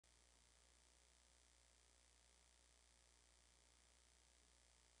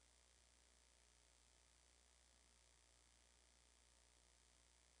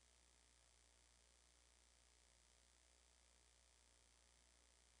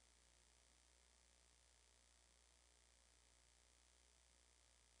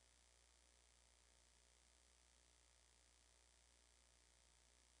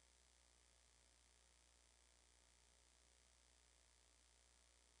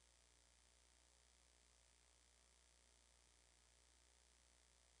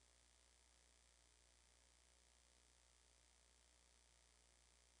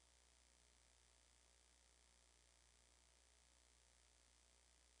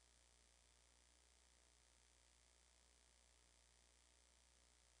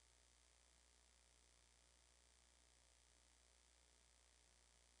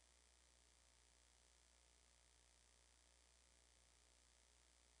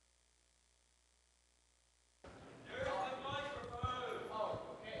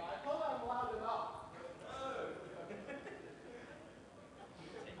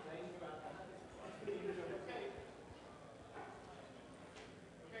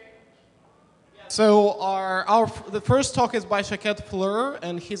So the first talk is by Flur,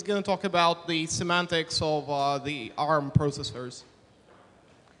 and he's going to talk about the semantics of the ARM processors.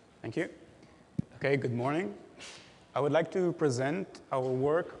 Thank you. Okay, good morning. I would like to present our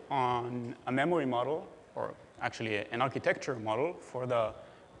work on a memory model, or actually an architecture model for the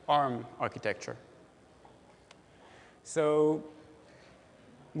ARM architecture. So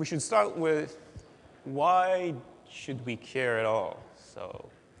we should start with why should we care at all? So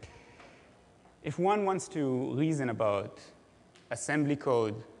if one wants to reason about assembly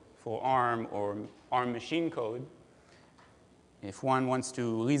code for ARM or ARM machine code, if one wants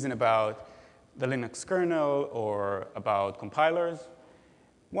to reason about the Linux kernel or about compilers,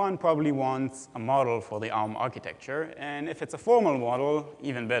 one probably wants a model for the ARM architecture. And if it's a formal model,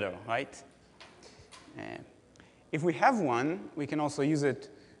 even better, right? If we have one, we can also use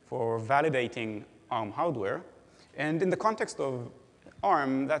it for validating ARM hardware. And in the context of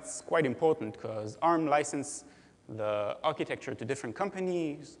ARM, that's quite important because ARM license the architecture to different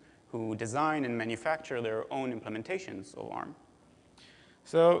companies who design and manufacture their own implementations of ARM.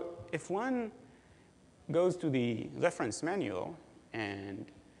 So if one goes to the reference manual and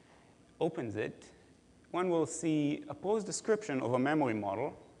opens it, one will see a prose description of a memory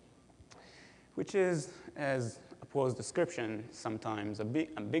model, which is, as a prose description, sometimes a bit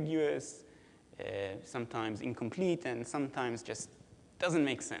ambiguous, sometimes incomplete, and sometimes just doesn't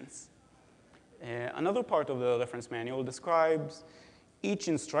make sense. Another part of the reference manual describes each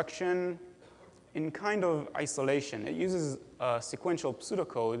instruction in kind of isolation. It uses a sequential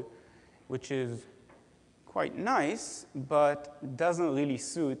pseudocode, which is quite nice, but doesn't really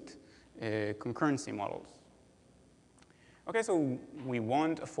suit concurrency models. OK, so we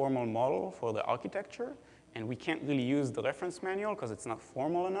want a formal model for the architecture, and we can't really use the reference manual because it's not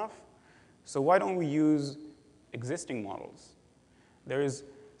formal enough. So why don't we use existing models? There is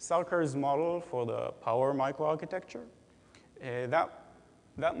Salker's model for the power microarchitecture.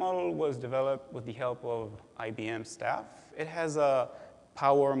 That model was developed with the help of IBM staff. It has a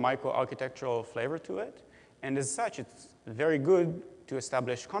power microarchitectural flavor to it. And as such, it's very good to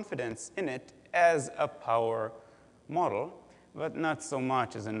establish confidence in it as a power model, but not so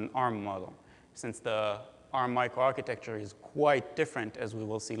much as an ARM model, since the ARM microarchitecture is quite different, as we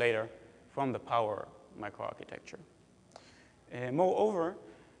will see later, from the power microarchitecture. Moreover,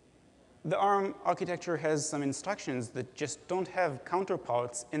 the ARM architecture has some instructions that just don't have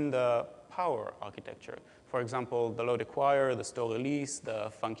counterparts in the power architecture. For example, the load acquire, the store release, the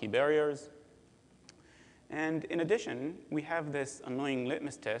funky barriers. And in addition, we have this annoying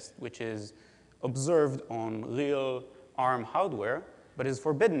litmus test, which is observed on real ARM hardware, but is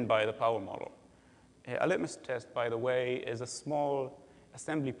forbidden by the power model. A litmus test, by the way, is a small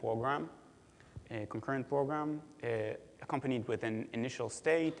assembly program, a concurrent program, accompanied with an initial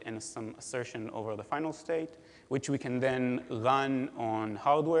state and some assertion over the final state, which we can then run on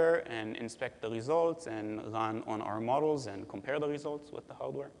hardware and inspect the results and run on our models and compare the results with the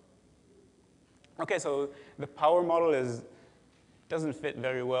hardware. OK, so the power model doesn't fit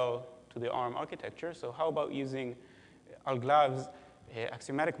very well to the ARM architecture. So how about using Alglav's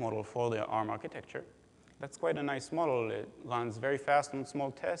axiomatic model for the ARM architecture? That's quite a nice model. It runs very fast on small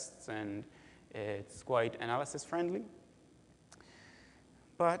tests, and it's quite analysis friendly.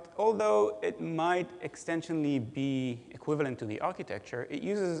 But although it might extensionally be equivalent to the architecture, it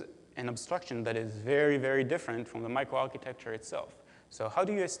uses an abstraction that is very, very different from the microarchitecture itself. So how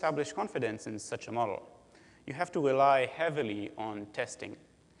do you establish confidence in such a model? You have to rely heavily on testing.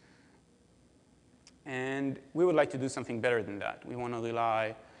 And we would like to do something better than that. We want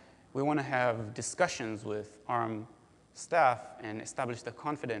to have discussions with ARM staff and establish the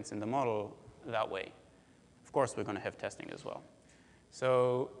confidence in the model that way. Of course, we're going to have testing as well.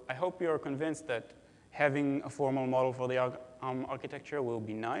 So I hope you're convinced that having a formal model for the ARM architecture will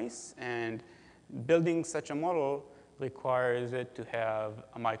be nice, and building such a model requires it to have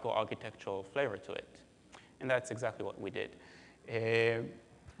a microarchitectural flavor to it. And that's exactly what we did.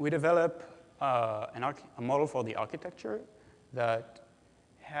 We developed a model for the architecture that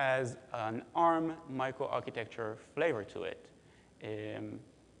has an ARM microarchitecture flavor to it.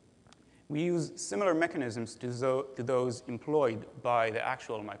 We use similar mechanisms to those employed by the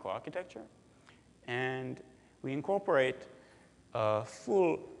actual microarchitecture. And we incorporate a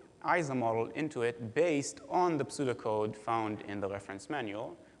full ISA model into it based on the pseudocode found in the reference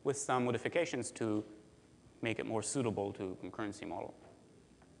manual, with some modifications to make it more suitable to concurrency model.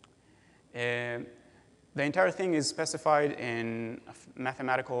 The entire thing is specified in a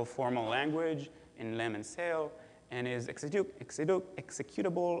mathematical formal language in Lem and Sail, and is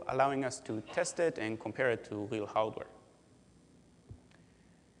executable, allowing us to test it and compare it to real hardware.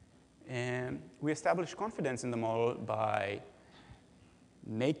 And we establish confidence in the model by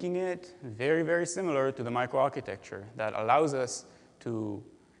making it very, very similar to the microarchitecture that allows us to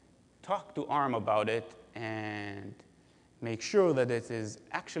talk to ARM about it and make sure that it is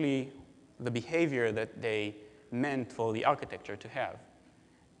actually the behavior that they meant for the architecture to have.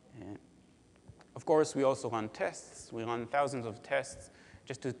 And of course, we also run tests. We run thousands of tests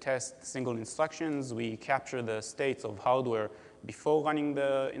just to test single instructions. We capture the states of hardware before running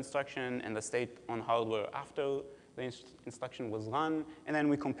the instruction and the state on hardware after the instruction was run, and then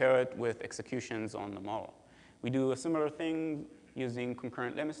we compare it with executions on the model. We do a similar thing using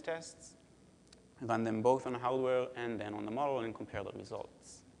concurrent limits tests, run them both on hardware and then on the model and compare the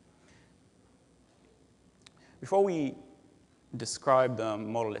results. Before we describe the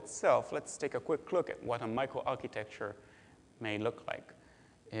model itself, let's take a quick look at what a microarchitecture may look like.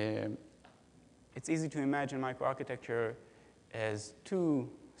 It's easy to imagine microarchitecture as two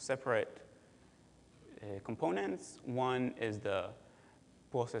separate components. One is the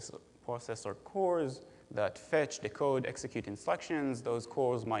processor cores that fetch, decode, execute instructions. Those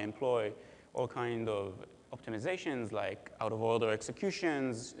cores might employ all kinds of optimizations like out-of-order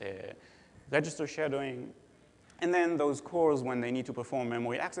executions, register shadowing. And then those cores, when they need to perform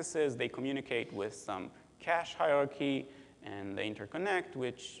memory accesses, they communicate with some cache hierarchy, and they interconnect,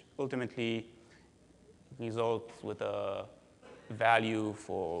 which ultimately results with a value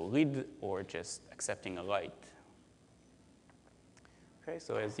for read or just accepting a write. Okay,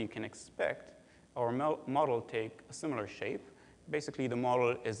 so as you can expect, our model takes a similar shape. Basically, the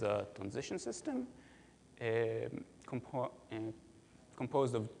model is a transition system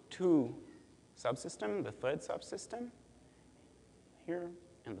composed of two subsystems, the thread subsystem here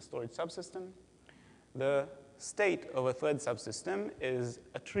and the storage subsystem. The state of a thread subsystem is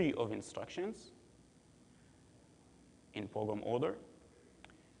a tree of instructions in program order,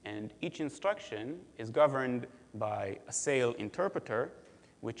 and each instruction is governed by a SAIL interpreter,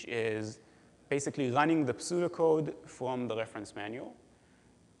 which is basically running the pseudocode from the reference manual.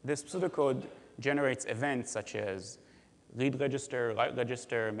 This pseudocode generates events such as read register, write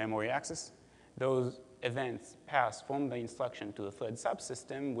register, memory access. Those events pass from the instruction to the thread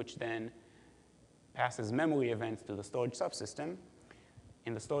subsystem, which then passes memory events to the storage subsystem.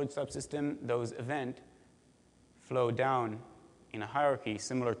 In the storage subsystem, those events flow down in a hierarchy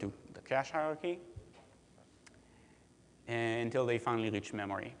similar to the cache hierarchy until they finally reach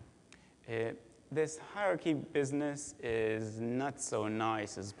memory. This hierarchy business is not so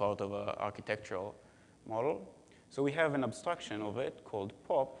nice as part of an architectural model. So we have an abstraction of it called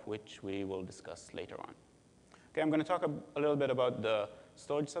POP, which we will discuss later on. Okay, I'm going to talk a little bit about the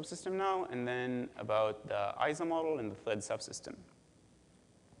storage subsystem now, and then about the ISA model and the thread subsystem.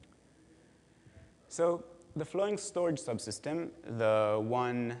 So the flowing storage subsystem, the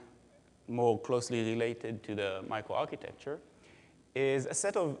one more closely related to the microarchitecture, is a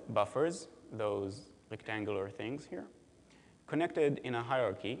set of buffers, those rectangular things here, connected in a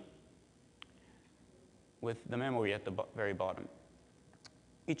hierarchy with the memory at the very bottom.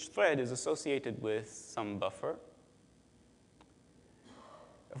 Each thread is associated with some buffer.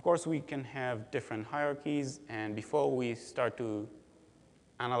 Of course, we can have different hierarchies, and before we start to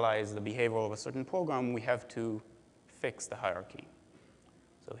analyze the behavior of a certain program, we have to fix the hierarchy.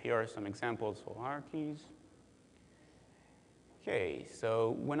 So here are some examples for hierarchies. Okay,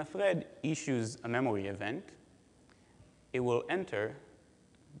 so when a thread issues a memory event, it will enter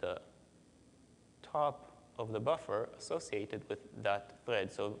the top of the buffer associated with that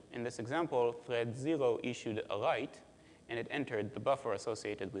thread. So in this example, thread 0 issued a write, and it entered the buffer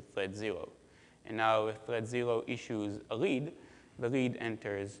associated with thread 0. And now if thread 0 issues a read, the read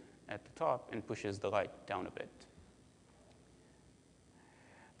enters at the top and pushes the write down a bit.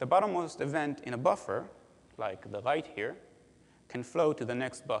 The bottommost event in a buffer, like the write here, can flow to the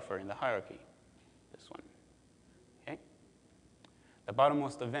next buffer in the hierarchy, this one. Okay? The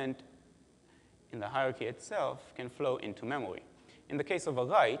bottommost event in the hierarchy itself can flow into memory. In the case of a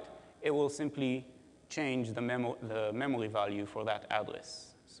write, it will simply change the memory value for that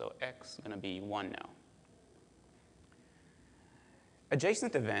address. So x is going to be 1 now.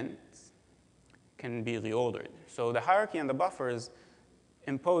 Adjacent events can be reordered. So the hierarchy and the buffers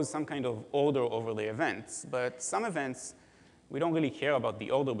impose some kind of order over the events, but some events, we don't really care about the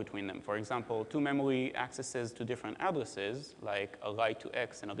order between them. For example, two memory accesses to different addresses, like a write to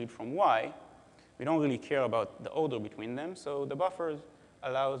x and a read from y, we don't really care about the order between them, so the buffers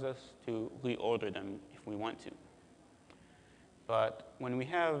allows us to reorder them if we want to. But when we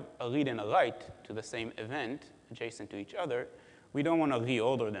have a read and a write to the same event adjacent to each other, we don't want to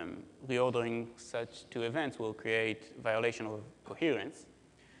reorder them. Reordering such two events will create violation of coherence.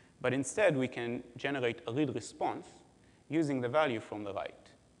 But instead, we can generate a read response using the value from the write.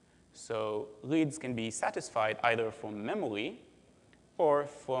 So reads can be satisfied either from memory or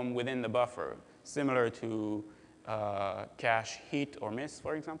from within the buffer, similar to cache hit or miss,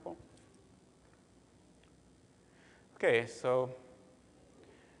 for example. OK, so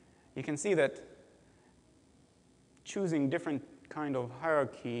you can see that choosing different kind of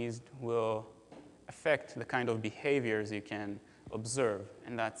hierarchies will affect the kind of behaviors you can observe,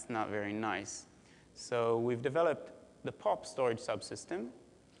 and that's not very nice. So we've developed the POP storage subsystem,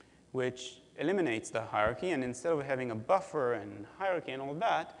 which eliminates the hierarchy, and instead of having a buffer and hierarchy and all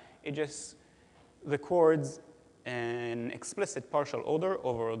that, it just records an explicit partial order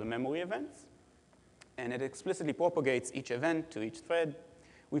over the memory events, and it explicitly propagates each event to each thread.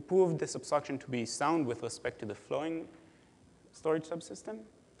 We proved this abstraction to be sound with respect to the flowing storage subsystem,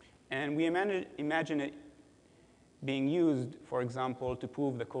 and we imagine it being used, for example, to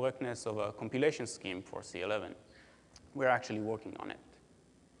prove the correctness of a compilation scheme for C11. We're actually working on it.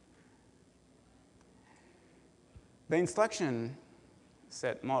 The instruction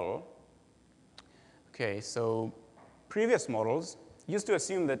set model. OK, so previous models used to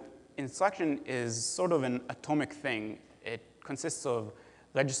assume that instruction is sort of an atomic thing. It consists of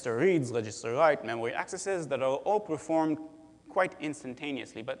register reads, register write, memory accesses that are all performed quite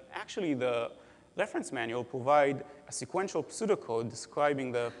instantaneously. But actually, the reference manual provide a sequential pseudocode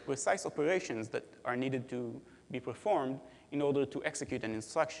describing the precise operations that are needed to be performed in order to execute an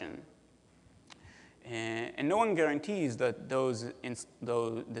instruction. And no one guarantees that this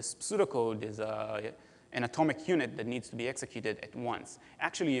pseudocode is an atomic unit that needs to be executed at once.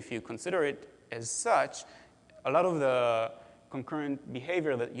 Actually, if you consider it as such, a lot of the concurrent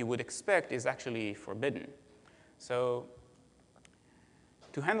behavior that you would expect is actually forbidden. So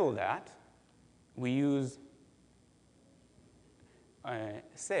to handle that, we use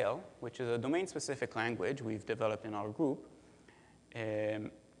Sail, which is a domain-specific language we've developed in our group,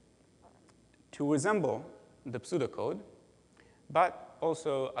 to resemble the pseudocode, but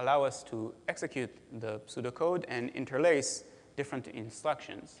also allow us to execute the pseudocode and interlace different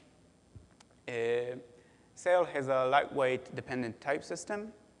instructions. Sail has a lightweight dependent type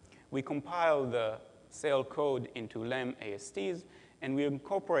system. We compile the Sail code into lem ASTs, and we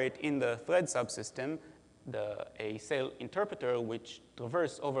incorporate in the thread subsystem a Sail interpreter which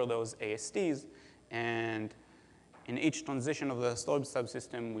traverses over those ASTs. And in each transition of the storage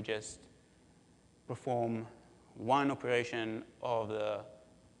subsystem, we just perform one operation of the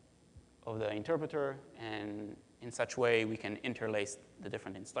interpreter, and in such way we can interlace the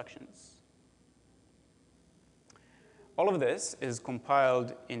different instructions. All of this is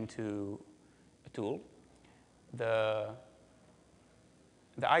compiled into a tool. The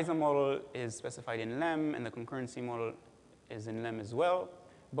ISA model is specified in lem, and the concurrency model is in lem as well.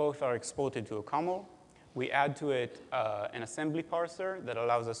 Both are exported to a COML. We add to it an assembly parser that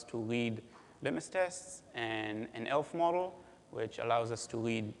allows us to read litmus tests, and an ELF model, which allows us to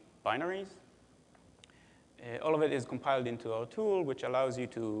read binaries. All of it is compiled into our tool, which allows you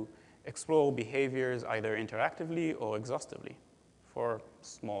to explore behaviors either interactively or exhaustively for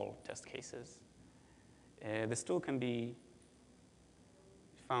small test cases. This tool can be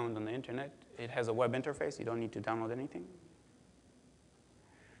found on the internet. It has a web interface. You don't need to download anything.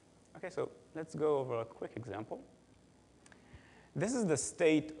 OK, so let's go over a quick example. This is the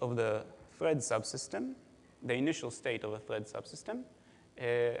state of the thread subsystem, the initial state of a thread subsystem.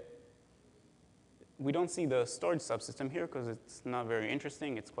 We don't see the storage subsystem here because it's not very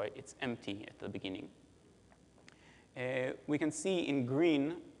interesting. It's empty at the beginning. We can see in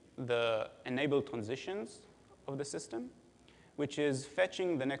green the enabled transitions of the system, which is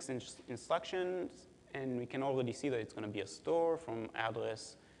fetching the next instructions. And we can already see that it's going to be a store from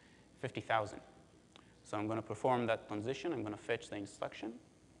address 50,000. So I'm going to perform that transition. I'm going to fetch the instruction.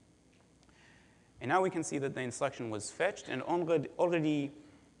 And now we can see that the instruction was fetched and already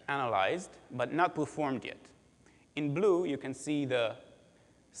analyzed, but not performed yet. In blue, you can see the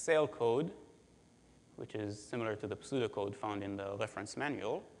Sail code, which is similar to the pseudocode found in the reference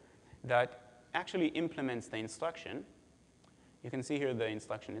manual, that actually implements the instruction. You can see here the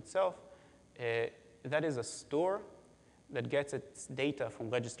instruction itself. That is a store that gets its data from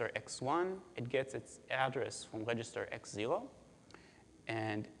register X1. It gets its address from register X0.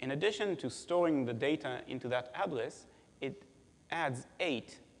 And in addition to storing the data into that address, it adds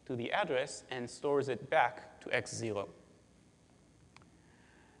 8 to the address and stores it back to X0.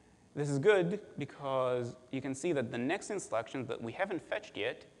 This is good because you can see that the next instruction that we haven't fetched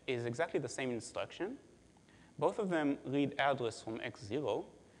yet is exactly the same instruction. Both of them read address from X0,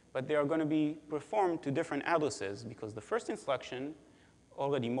 but they are going to be performed to different addresses because the first instruction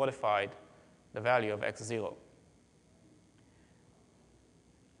already modified the value of x0.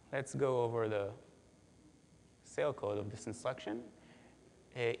 Let's go over the cell code of this instruction.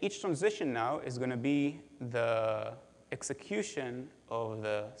 Each transition now is going to be the execution of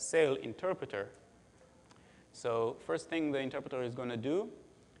the cell interpreter. So first thing the interpreter is going to do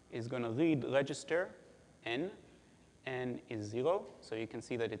is going to read register n. N is 0, so you can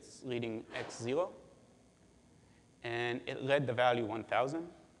see that it's reading x0. And it read the value 1,000,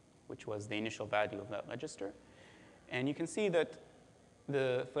 which was the initial value of that register. And you can see that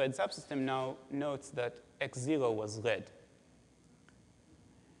the thread subsystem now notes that x0 was read.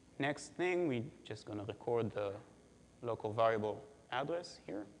 Next thing, we're just going to record the local variable address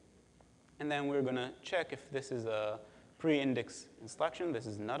here. And then we're going to check if this is a pre-index instruction. This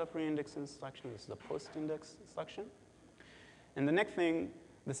is not a pre-index instruction. This is a post-index instruction. And the next thing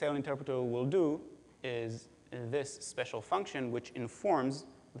the cell interpreter will do is this special function, which informs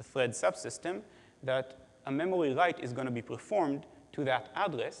the thread subsystem that a memory write is going to be performed to that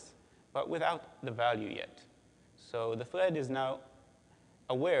address, but without the value yet. So the thread is now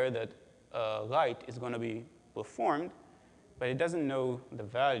aware that a write is going to be performed, but it doesn't know the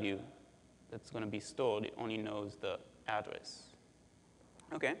value that's going to be stored. It only knows the address.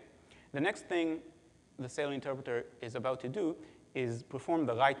 OK. The next thing the cell interpreter is about to do is perform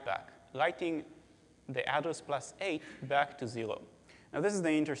the write back, writing the address plus 8 back to 0. Now, this is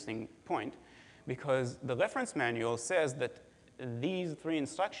the interesting point, because the reference manual says that these three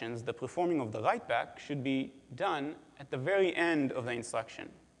instructions, the performing of the write back, should be done at the very end of the instruction.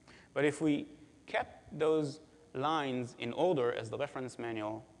 But if we kept those lines in order as the reference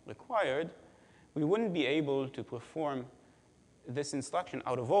manual required, we wouldn't be able to perform this instruction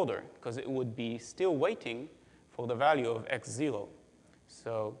out of order, because it would be still waiting for the value of x0.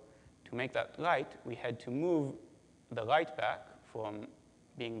 So to make that right, we had to move the write back from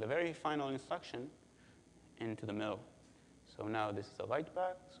being the very final instruction into the middle. So now this is a write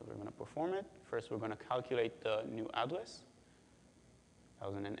back, so we're going to perform it. First, we're going to calculate the new address,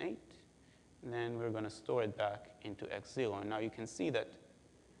 1008. And then we're going to store it back into x0. And now you can see that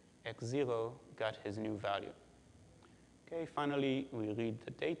x0 got his new value. OK, finally, we read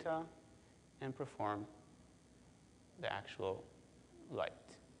the data and perform the actual write.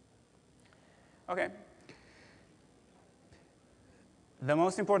 OK. The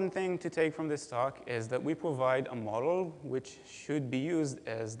most important thing to take from this talk is that we provide a model which should be used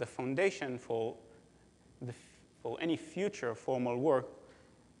as the foundation for any future formal work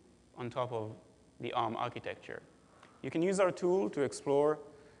on top of the ARM architecture. You can use our tool to explore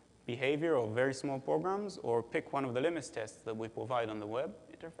behavior of very small programs, or pick one of the limits tests that we provide on the web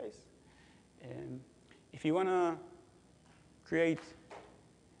interface. If you want to create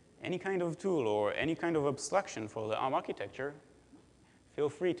any kind of tool or any kind of abstraction for the ARM architecture, feel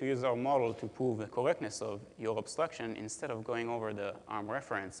free to use our model to prove the correctness of your abstraction instead of going over the ARM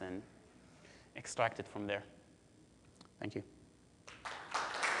reference and extract it from there. Thank you.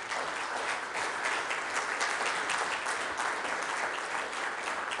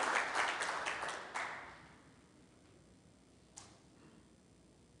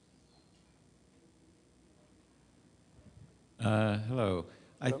 Hello.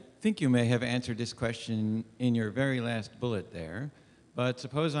 I think you may have answered this question in your very last bullet there, but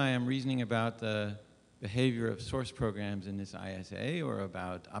suppose I am reasoning about the behavior of source programs in this ISA or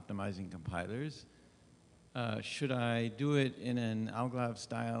about optimizing compilers. Should I do it in an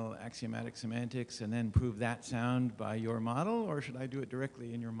Algolov-style axiomatic semantics and then prove that sound by your model, or should I do it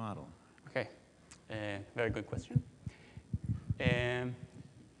directly in your model? OK. Very good question.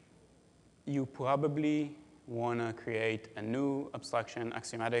 You probably want to create a new abstraction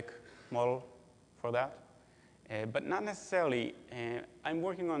axiomatic model for that, but not necessarily. I'm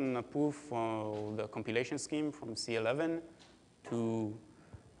working on a proof for the compilation scheme from C11 to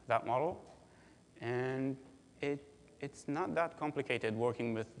that model, and it's not that complicated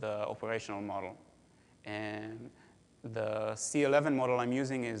working with the operational model. And the C11 model I'm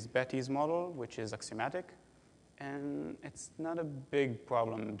using is Betty's model, which is axiomatic. And it's not a big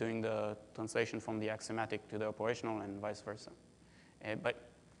problem doing the translation from the axiomatic to the operational and vice versa. But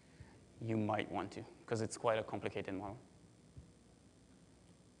you might want to, because it's quite a complicated model.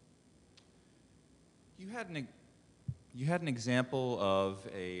 You had an example of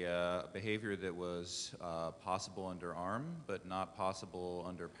a behavior that was possible under ARM, but not possible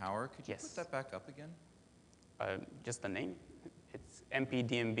under Power. Could you put that back up again? Just the name. It's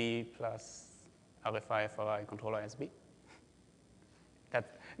MPDMB plus RFI, FRI, control ISB.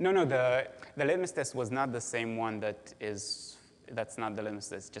 No, the litmus test was not the same one that's not the litmus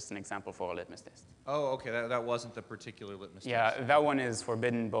test, just an example for a litmus test. Oh, okay, that wasn't the particular litmus test. Yeah, that one is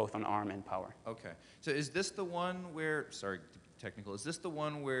forbidden both on ARM and Power. Okay. So is this the one where, sorry, to be technical, is this the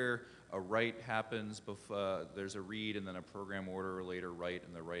one where a write happens before, there's a read and then a program order later write,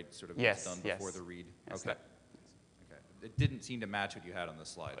 and the write sort of gets done before the read? Yes, okay. Okay. It didn't seem to match what you had on the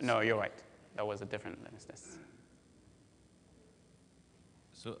slides. No, you're right. That was a different litmus test.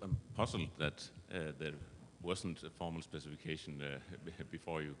 So I'm puzzled that there wasn't a formal specification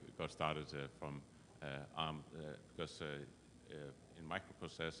before you got started from ARM, because in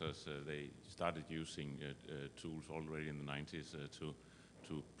microprocessors they started using tools already in the 90s to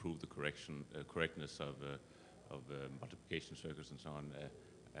prove the correctness of multiplication circuits and so on,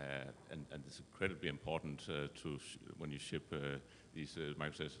 and it's incredibly important when you ship these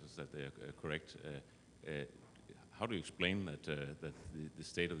microprocessors that they are correct. How do you explain that the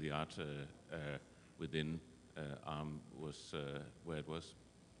state of the art within ARM was where it was?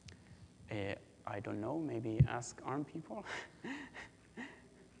 I don't know. Maybe ask ARM people. I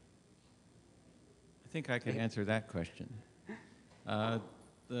think I can answer that question.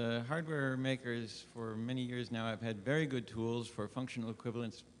 The hardware makers for many years now have had very good tools for functional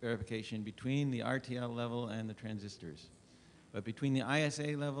equivalence verification between the RTL level and the transistors. But between the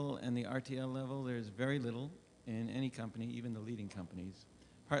ISA level and the RTL level, there's very little in any company, even the leading companies,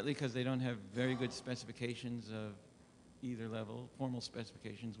 partly because they don't have very good specifications of either level, formal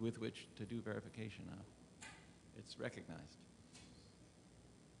specifications with which to do verification of. It's recognized.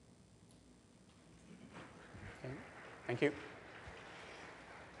 Okay. Thank you.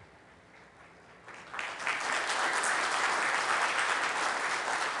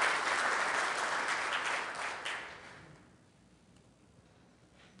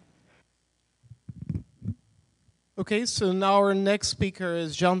 Okay, so now our next speaker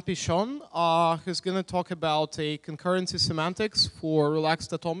is Jean Pichon, who's going to talk about a concurrency semantics for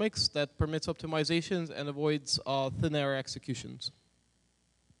relaxed atomics that permits optimizations and avoids thin air executions.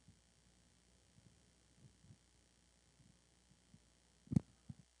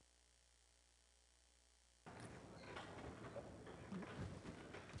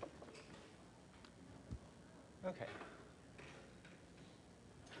 Okay.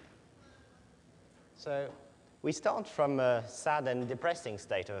 So we start from a sad and depressing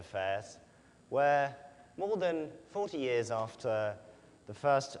state of affairs where more than 40 years after the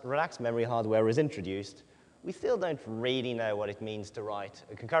first relaxed memory hardware was introduced, we still don't really know what it means to write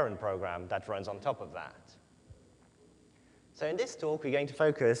a concurrent program that runs on top of that. So in this talk, we're going to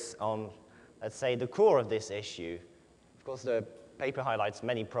focus on, let's say, the core of this issue. Of course, the paper highlights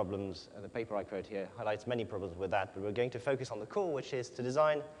many problems, and the paper I quote here highlights many problems with that, but we're going to focus on the core, which is to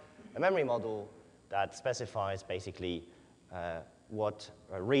design a memory model that specifies basically what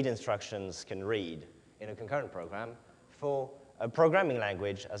read instructions can read in a concurrent program for a programming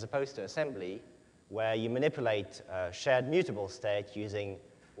language as opposed to assembly, where you manipulate shared mutable state using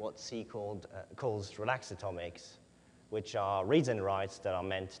what C calls relaxed atomics, which are reads and writes that are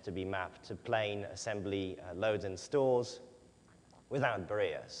meant to be mapped to plain assembly loads and stores without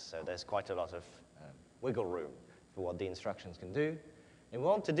barriers. So there's quite a lot of wiggle room for what the instructions can do. And we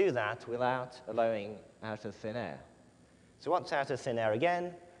want to do that without allowing out of thin air. So what's out of thin air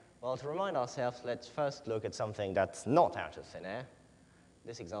again? Well, to remind ourselves, let's first look at something that's not out of thin air.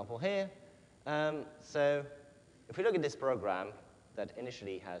 This example here. So if we look at this program that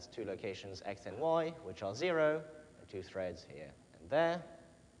initially has two locations, x and y, which are 0, and two threads here and there.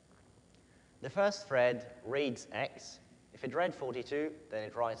 The first thread reads x. If it read 42, then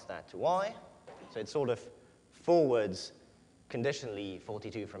it writes that to y. So it sort of forwards conditionally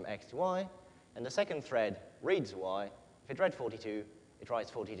 42 from x to y, and the second thread reads y. If it read 42, it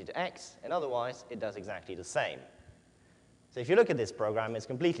writes 42 to x, and otherwise it does exactly the same. So if you look at this program, it's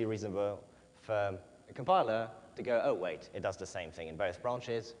completely reasonable for a compiler to go, oh wait, it does the same thing in both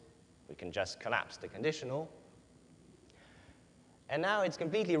branches. We can just collapse the conditional. And now it's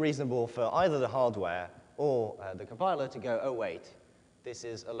completely reasonable for either the hardware or the compiler to go, oh wait, this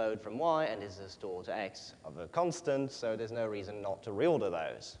is a load from y, and this is a store to x of a constant, so there's no reason not to reorder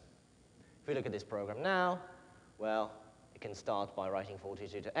those. If we look at this program now, well, it can start by writing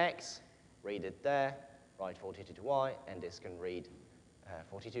 42 to x, read it there, write 42 to y, and this can read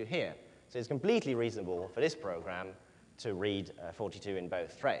 42 here. So it's completely reasonable for this program to read 42 in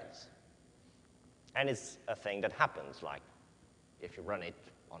both threads. And it's a thing that happens, like if you run it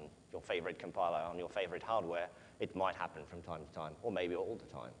on your favorite compiler, on your favorite hardware, it might happen from time to time, or maybe all the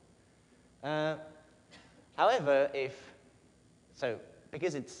time. However,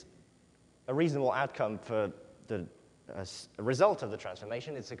 because it's a reasonable outcome for the result of the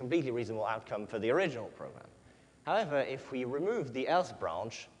transformation, it's a completely reasonable outcome for the original program. However, if we remove the else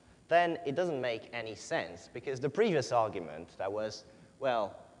branch, then it doesn't make any sense, because the previous argument that was,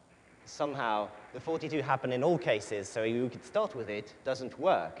 well, somehow the 42 happened in all cases, so you could start with it, doesn't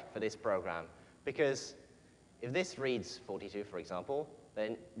work for this program. Because if this reads 42, for example,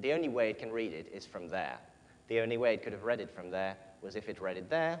 then the only way it can read it is from there. The only way it could have read it from there was if it read it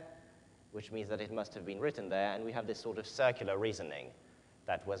there, which means that it must have been written there, and we have this sort of circular reasoning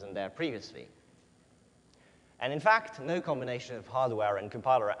that wasn't there previously. And in fact, no combination of hardware and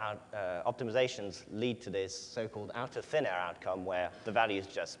compiler optimizations lead to this so-called outer thin air outcome where the values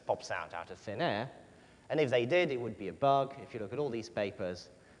just pops out of thin air. And if they did, it would be a bug. If you look at all these papers,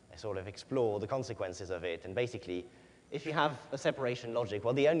 they sort of explore the consequences of it. And basically, if you have a separation logic,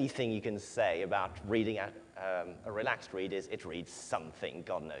 well, the only thing you can say about reading a relaxed read is it reads something,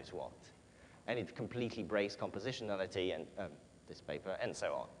 God knows what. And it completely breaks compositionality and this paper, and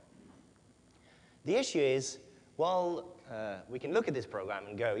so on. The issue is, while we can look at this program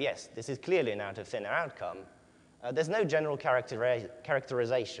and go, yes, this is clearly an out-of-thin air outcome, there's no general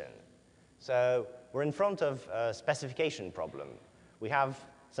characterization. So we're in front of a specification problem. We have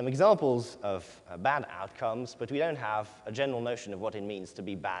some examples of bad outcomes, but we don't have a general notion of what it means to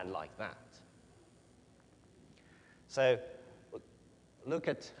be bad like that. So look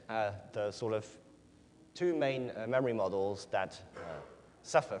at the sort of two main memory models that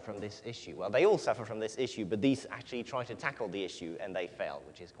suffer from this issue. Well, they all suffer from this issue, but these actually try to tackle the issue, and they fail,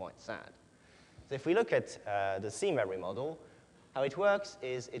 which is quite sad. So if we look at the C memory model, how it works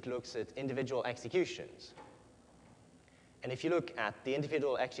is it looks at individual executions. And if you look at the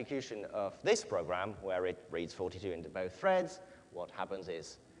individual execution of this program, where it reads 42 into both threads, what happens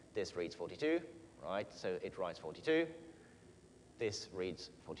is this reads 42, right? So it writes 42. This reads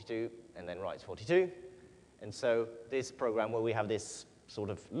 42 and then writes 42. And so this program where we have this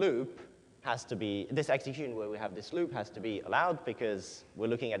sort of loop has to be, this execution where we have this loop has to be allowed because we're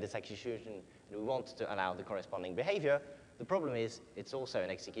looking at this execution and we want to allow the corresponding behavior. The problem is it's also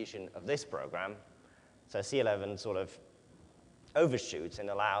an execution of this program. So C11 sort of overshoots and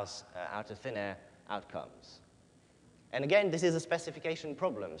allows out of thin air outcomes. And again, this is a specification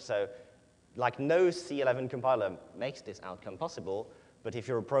problem. So like no C11 compiler makes this outcome possible, but if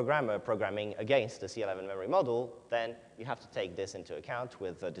you're a programmer programming against the C11 memory model, then you have to take this into account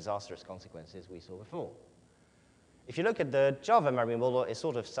with the disastrous consequences we saw before. If you look at the Java memory model, it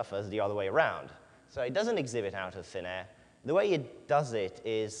sort of suffers the other way around. So it doesn't exhibit out of thin air. The way it does it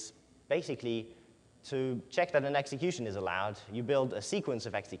is basically to check that an execution is allowed, you build a sequence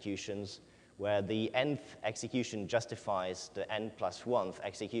of executions where the nth execution justifies the n+1th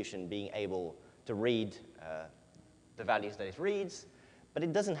execution being able to read the values that it reads, but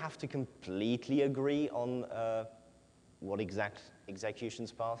it doesn't have to completely agree on what exact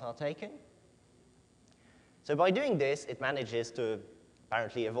executions paths are taken. So by doing this, it manages to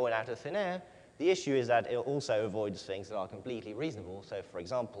apparently avoid out of thin air. The issue is that it also avoids things that are completely reasonable. So for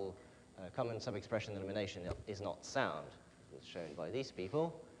example, common subexpression elimination is not sound, as shown by these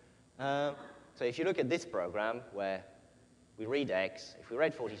people. So if you look at this program where we read X, if we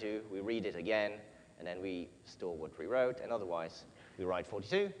read 42, we read it again, and then we store what we wrote, and otherwise we write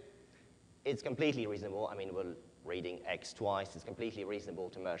 42, it's completely reasonable. I mean, we're reading X twice. It's completely reasonable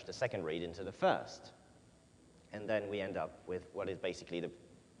to merge the second read into the first. And then we end up with what is basically the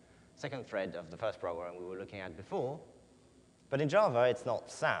second thread of the first program we were looking at before. But in Java, it's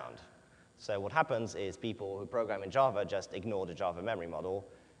not sound. So what happens is people who program in Java just ignore the Java memory model.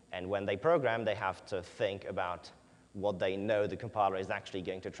 And when they program, they have to think about what they know the compiler is actually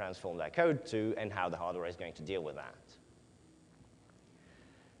going to transform their code to and how the hardware is going to deal with that.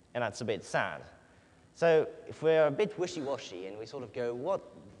 And that's a bit sad. So if we're a bit wishy-washy and we sort of go,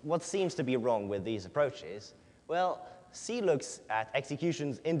 what seems to be wrong with these approaches? Well, C looks at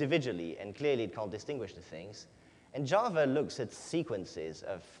executions individually, and clearly it can't distinguish the things. And Java looks at sequences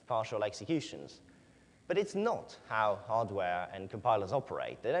of partial executions. But it's not how hardware and compilers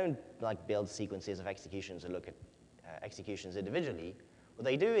operate. They don't build sequences of executions and look at executions individually. What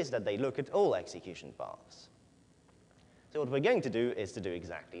they do is that they look at all execution paths. So what we're going to do is to do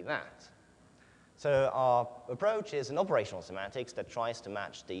exactly that. So our approach is an operational semantics that tries to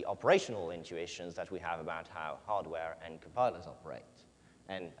match the operational intuitions that we have about how hardware and compilers operate.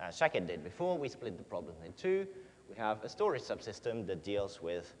 And as Shaket did before, we split the problem in two. We have a storage subsystem that deals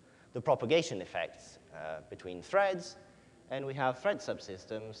with the propagation effects between threads, and we have thread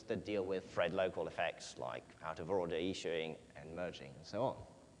subsystems that deal with thread local effects like out-of-order issuing and merging and so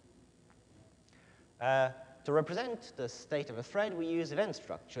on. To represent the state of a thread, we use event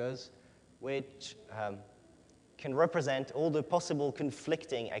structures which can represent all the possible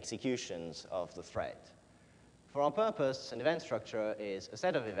conflicting executions of the thread. For our purpose, an event structure is a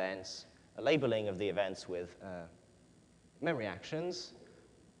set of events, a labeling of the events with memory actions,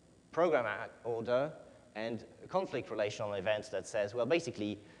 program order, and a conflict relation on events that says, well,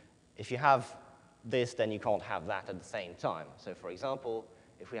 basically, if you have this, then you can't have that at the same time. So for example,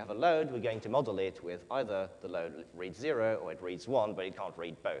 if we have a load, we're going to model it with either the load reads 0 or it reads 1, but it can't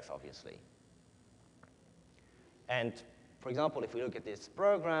read both, obviously. And for example, if we look at this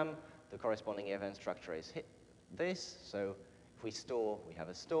program, the corresponding event structure is this. So if we store, we have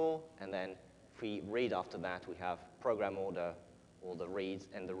a store, and then if we read after that, we have program order, all the reads,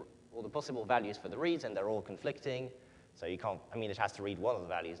 and all the possible values for the reads, and they're all conflicting. So you can't, I mean, it has to read one of the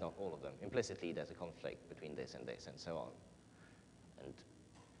values, not all of them. Implicitly, there's a conflict between this, and so on. And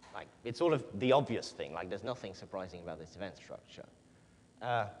like, it's sort of the obvious thing. Like, there's nothing surprising about this event structure.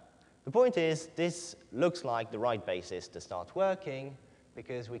 The point is, this looks like the right basis to start working,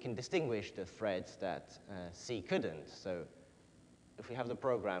 because we can distinguish the threads that C couldn't. So if we have the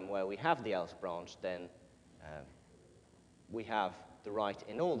program where we have the else branch, then we have the write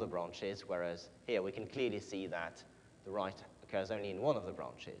in all the branches, whereas here we can clearly see that the write occurs only in one of the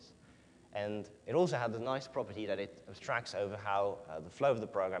branches. And it also has the nice property that it abstracts over how the flow of the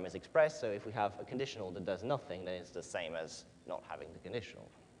program is expressed. So if we have a conditional that does nothing, then it's the same as not having the conditional.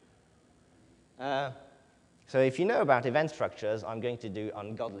 So if you know about event structures, I'm going to do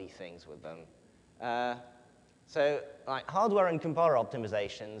ungodly things with them. So like, hardware and compiler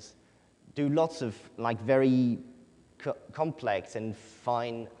optimizations do lots of like, very complex and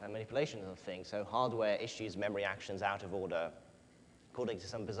fine manipulations of things. So hardware issues memory actions out of order according to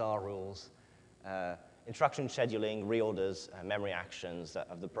some bizarre rules. Instruction scheduling reorders memory actions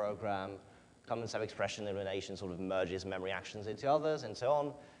of the program. Common sub-expression elimination sort of merges memory actions into others, and so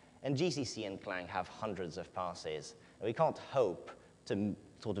on. And GCC and Clang have hundreds of passes. And we can't hope to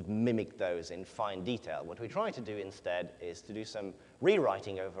sort of mimic those in fine detail. What we try to do instead is to do some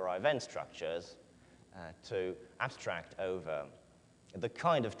rewriting over our event structures to abstract over the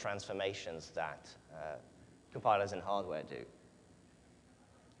kind of transformations that compilers and hardware do.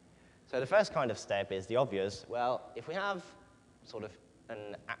 So the first kind of step is the obvious. Well, if we have sort of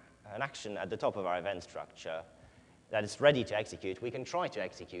an action at the top of our event structure that is ready to execute, we can try to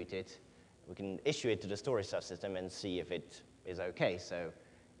execute it. We can issue it to the storage subsystem and see if it is OK. So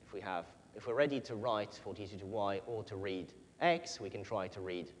if we're ready to write 42 to Y or to read X, we can try to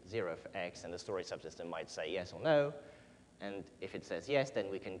read 0 for X, and the storage subsystem might say yes or no. And if it says yes, then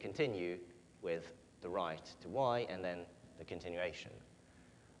we can continue with the write to Y and then the continuation.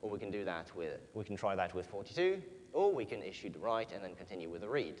 Or we can try that with 42, or we can issue the write and then continue with the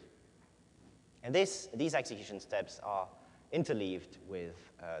read. And these execution steps are interleaved with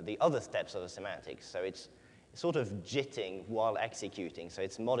the other steps of the semantics. So it's sort of jitting while executing. So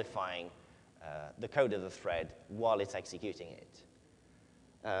it's modifying the code of the thread while it's executing it.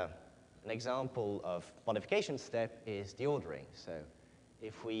 An example of modification step is the ordering. So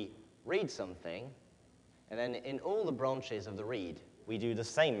if we read something, and then in all the branches of the read, we do the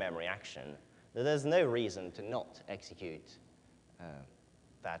same memory action, then there's no reason to not execute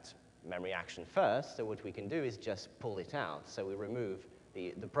that memory action first. So what we can do is just pull it out. So we remove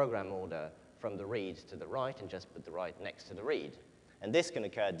the program order from the read to the write and just put the write next to the read. And this can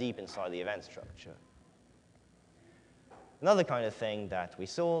occur deep inside the event structure. Another kind of thing that we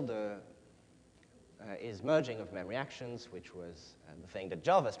saw is merging of memory actions, which was the thing that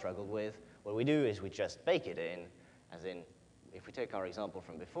Java struggled with. What we do is we just bake it in, as in, if we take our example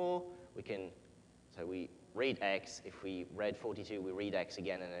from before, so we read X. If we read 42, we read X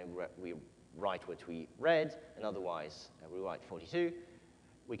again, and then we write what we read, and otherwise we write 42.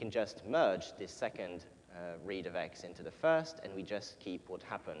 We can just merge this second read of X into the first, and we just keep what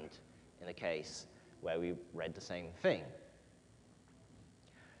happened in a case where we read the same thing.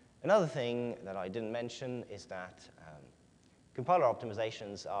 Another thing that I didn't mention is that compiler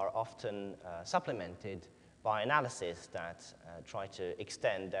optimizations are often supplemented by analysis that try to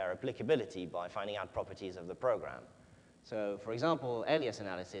extend their applicability by finding out properties of the program. So for example, alias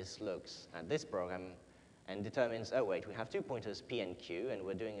analysis looks at this program and determines, oh wait, we have 2 pointers P and Q, and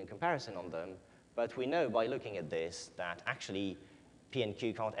we're doing a comparison on them, but we know by looking at this that actually P and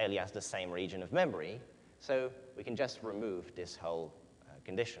Q can't alias the same region of memory, so we can just remove this whole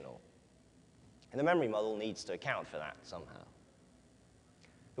conditional. And the memory model needs to account for that somehow.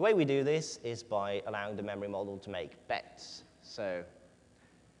 The way we do this is by allowing the memory model to make bets. So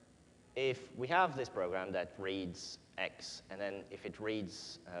if we have this program that reads X, and then if it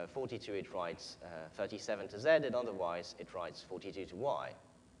reads 42, it writes 37 to Z, and otherwise it writes 42 to Y.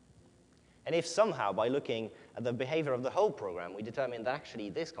 And if somehow, by looking at the behavior of the whole program, we determine that actually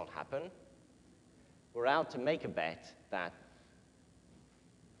this can't happen, we're out to make a bet that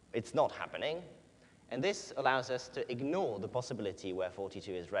it's not happening. And this allows us to ignore the possibility where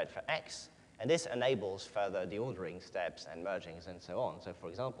 42 is read for x. And this enables further deordering steps and mergings and so on. So for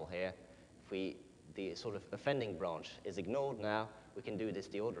example here, if the sort of offending branch is ignored now, we can do this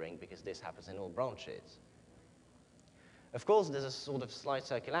deordering because this happens in all branches. Of course, there's a sort of slight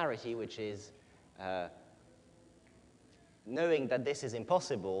circularity, which is knowing that this is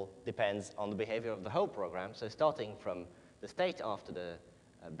impossible depends on the behavior of the whole program. So starting from the state after the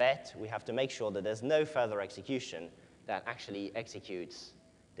bet, we have to make sure that there's no further execution that actually executes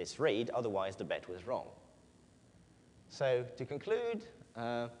this read, otherwise the bet was wrong. So to conclude,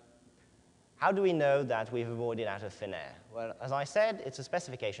 how do we know that we've avoided out of thin air? Well, as I said, it's a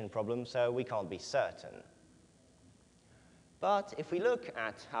specification problem, so we can't be certain. But if we look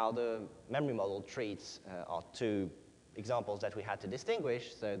at how the memory model treats our two examples that we had to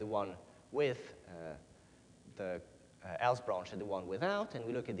distinguish, so the one with the else branch and the one without, and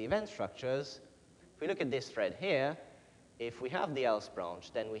we look at the event structures, if we look at this thread here, if we have the else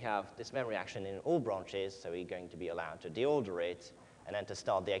branch, then we have this memory action in all branches, so we're going to be allowed to deorder it, and then to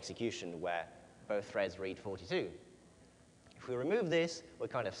start the execution where both threads read 42. If we remove this, we're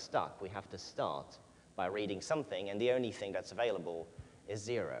kind of stuck. We have to start by reading something, and the only thing that's available is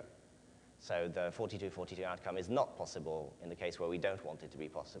 0. So the 42-42 outcome is not possible in the case where we don't want it to be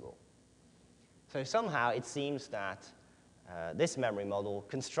possible. So somehow it seems that this memory model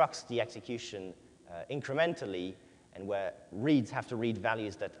constructs the execution incrementally, and where reads have to read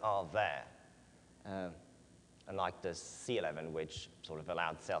values that are there. Unlike the C11, which sort of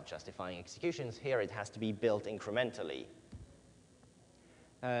allowed self-justifying executions, here it has to be built incrementally.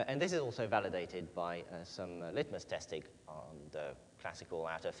 And this is also validated by some litmus testing on the classical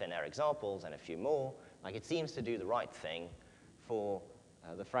out of thin air examples and a few more. Like, it seems to do the right thing for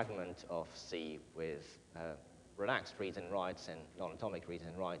the fragment of C with relaxed reads and writes and non-atomic reads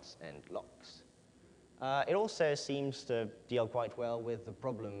and writes and locks. It also seems to deal quite well with the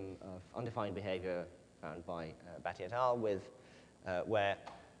problem of undefined behavior found by Batty et al. Where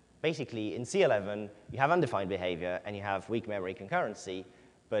basically in C11 you have undefined behavior and you have weak memory concurrency,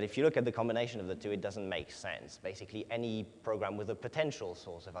 but if you look at the combination of the two, it doesn't make sense. Basically any program with a potential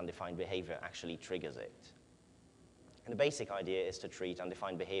source of undefined behavior actually triggers it. And the basic idea is to treat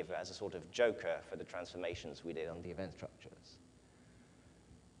undefined behavior as a sort of joker for the transformations we did on the event structures.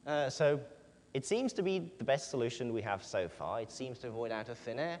 So it seems to be the best solution we have so far. It seems to avoid out of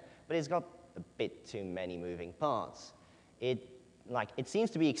thin air, but it's got a bit too many moving parts. It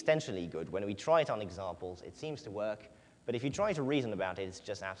seems to be extensionally good. When we try it on examples, it seems to work. But if you try to reason about it, it's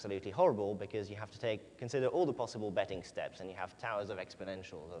just absolutely horrible because you have to consider all the possible betting steps, and you have towers of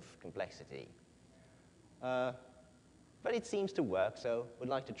exponentials of complexity. But it seems to work, so we'd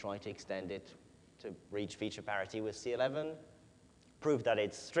like to try to extend it to reach feature parity with C11, prove that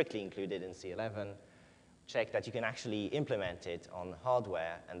it's strictly included in C11, check that you can actually implement it on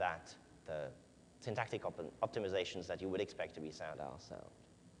hardware, and that the syntactic optimizations that you would expect to be sound are sound.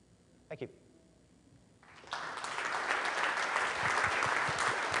 Thank you.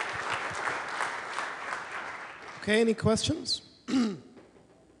 Okay, any questions?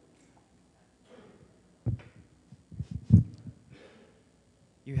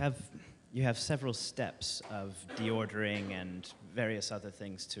 You have several steps of deordering and various other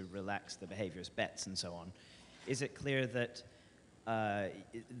things to relax the behaviors, bets and so on. Is it clear that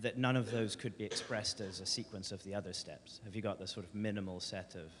that none of those could be expressed as a sequence of the other steps? Have you got the sort of minimal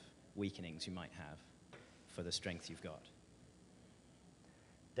set of weakenings you might have for the strength you've got?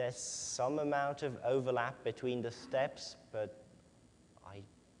 There's some amount of overlap between the steps, but I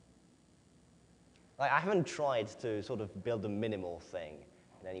haven't tried to sort of build a minimal thing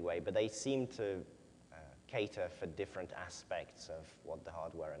in any way, but they seem to cater for different aspects of what the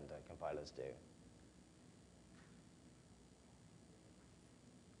hardware and the compilers do.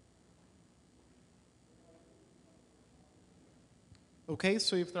 Okay,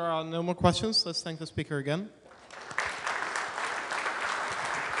 so if there are no more questions, let's thank the speaker again.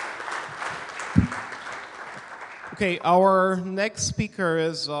 Okay, our next speaker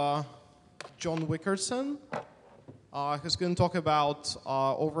is John Wickerson, who's going to talk about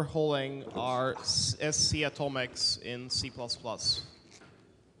overhauling our SC atomics in C++.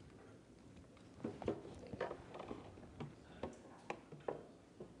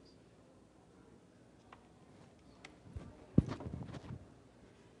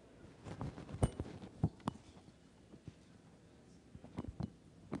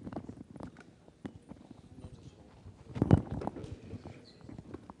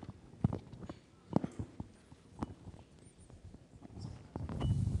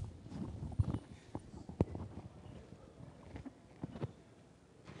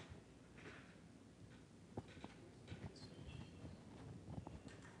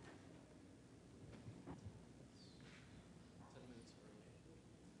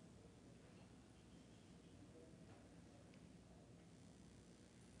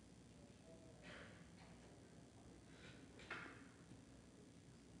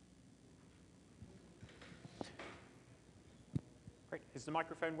 Is the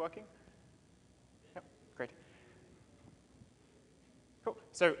microphone working? Yep, great. Cool.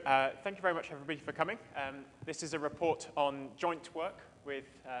 So thank you very much, everybody, for coming. This is a report on joint work with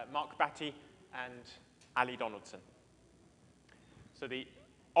Mark Batty and Ali Donaldson. So the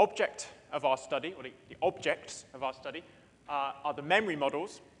object of our study, or the objects of our study, are the memory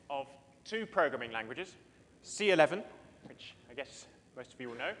models of two programming languages, C11, which I guess most of you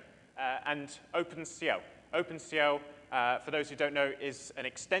will know, and OpenCL. OpenCL, for those who don't know, is an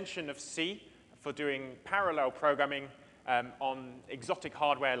extension of C for doing parallel programming on exotic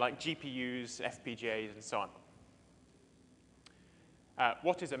hardware like GPUs, FPGAs, and so on.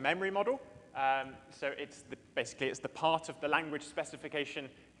 What is a memory model? So basically it's the part of the language specification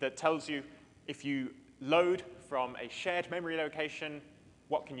that tells you if you load from a shared memory location,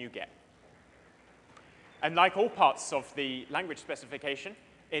 what can you get? And like all parts of the language specification,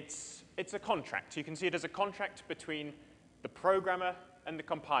 it's a contract. You can see it as a contract between the programmer and the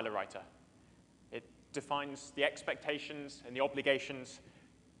compiler writer. It defines the expectations and the obligations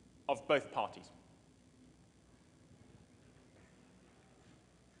of both parties.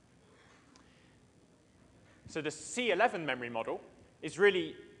 So the C11 memory model is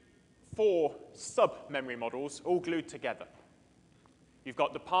really 4 sub-memory models all glued together. You've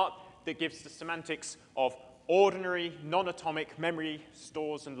got the part that gives the semantics of ordinary non-atomic memory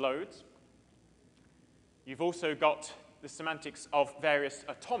stores and loads. You've also got the semantics of various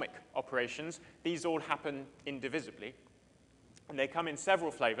atomic operations. These all happen indivisibly, and they come in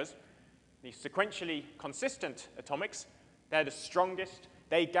several flavors. The sequentially consistent atomics, they're the strongest.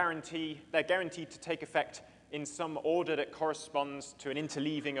 They're guaranteed to take effect in some order that corresponds to an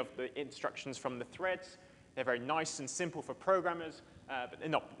interleaving of the instructions from the threads. They're very nice and simple for programmers, but they're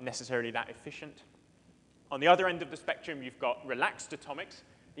not necessarily that efficient. On the other end of the spectrum, you've got relaxed atomics.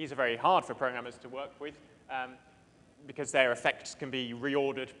 These are very hard for programmers to work with because their effects can be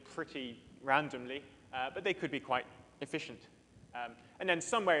reordered pretty randomly, but they could be quite efficient. And then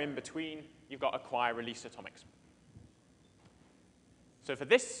somewhere in between, you've got acquire-release atomics. So for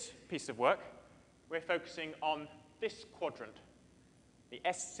this piece of work, we're focusing on this quadrant, the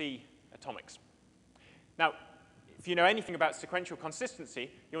SC atomics. Now, if you know anything about sequential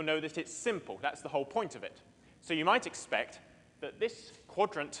consistency, you'll know that it's simple. That's the whole point of it. So you might expect that this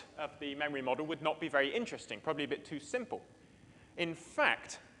quadrant of the memory model would not be very interesting, probably a bit too simple. In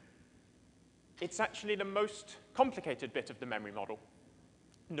fact, it's actually the most complicated bit of the memory model.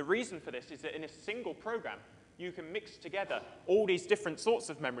 And the reason for this is that in a single program, you can mix together all these different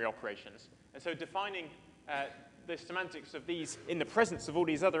sorts of memory operations. And so defining the semantics of these in the presence of all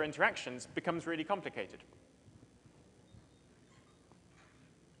these other interactions becomes really complicated.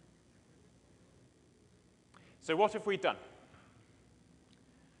 So what have we done?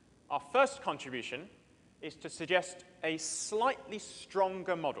 Our first contribution is to suggest a slightly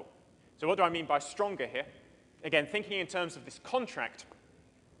stronger model. So what do I mean by stronger here? Again, thinking in terms of this contract,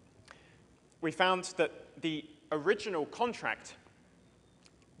 we found that the original contract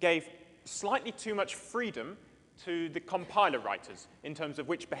gave slightly too much freedom to the compiler writers in terms of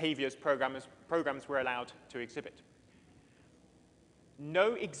which behaviors programs were allowed to exhibit.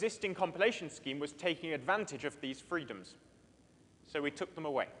 No existing compilation scheme was taking advantage of these freedoms, so we took them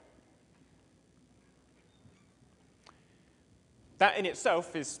away. That in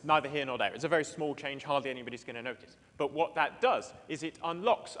itself is neither here nor there. It's a very small change, hardly anybody's going to notice. But what that does is it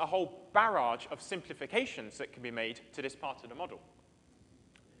unlocks a whole barrage of simplifications that can be made to this part of the model.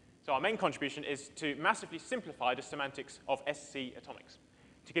 So our main contribution is to massively simplify the semantics of SC atomics.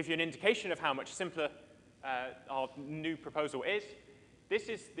 To give you an indication of how much simpler our new proposal is, this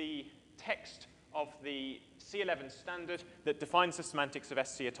is the text of the C11 standard that defines the semantics of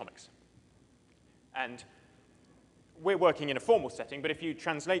SC atomics. And we're working in a formal setting, but if you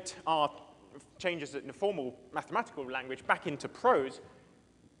translate our changes in a formal mathematical language back into prose,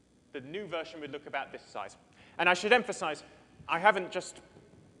 the new version would look about this size. And I should emphasize, I haven't just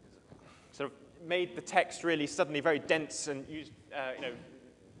sort of made the text really suddenly very dense and used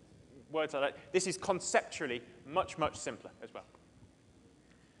words like that. This is conceptually much, much simpler as well.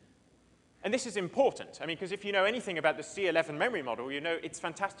 And this is important, I mean, because if you know anything about the C11 memory model, you know it's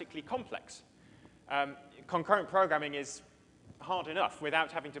fantastically complex. Concurrent programming is hard enough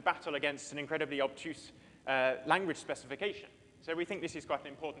without having to battle against an incredibly obtuse language specification. So we think this is quite an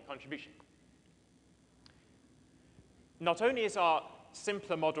important contribution. Not only is our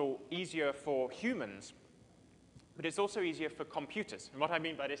simpler model easier for humans, but it's also easier for computers. And what I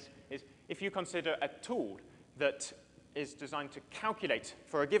mean by this is if you consider a tool that is designed to calculate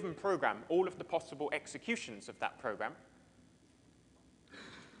for a given program all of the possible executions of that program,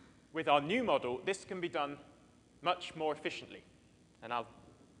 with our new model, this can be done much more efficiently. And I'll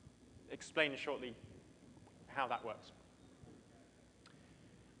explain shortly how that works.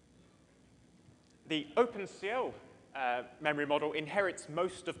 The OpenCL memory model inherits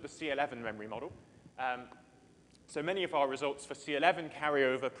most of the C11 memory model. So many of our results for C11 carry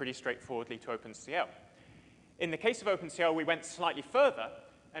over pretty straightforwardly to OpenCL. In the case of OpenCL, we went slightly further,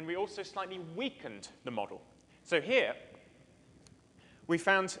 and we also slightly weakened the model. So here, we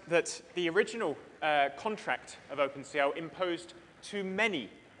found that the original contract of OpenCL imposed too many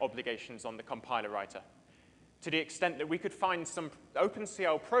obligations on the compiler writer, to the extent that we could find some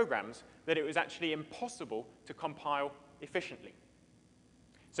OpenCL programs that it was actually impossible to compile efficiently.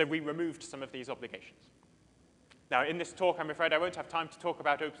 So we removed some of these obligations. Now, in this talk, I'm afraid I won't have time to talk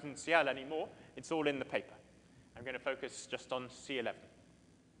about OpenCL anymore. It's all in the paper. I'm going to focus just on C11.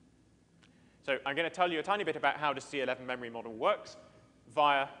 So I'm going to tell you a tiny bit about how the C11 memory model works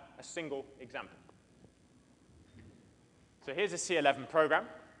via a single example. So here's a C11 program.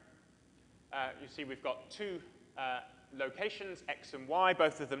 You see we've got two locations, X and Y,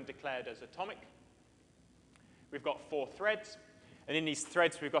 both of them declared as atomic. We've got 4 threads, and in these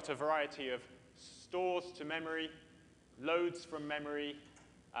threads we've got a variety of stores to memory, loads from memory.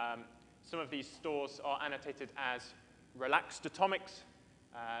 Some of these stores are annotated as relaxed atomics.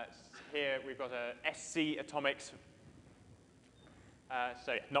 Here we've got a SC atomics.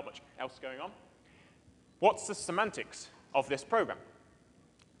 So yeah, not much else going on. What's the semantics of this program?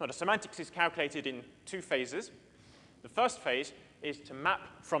 Well, the semantics is calculated in 2 phases. The first phase is to map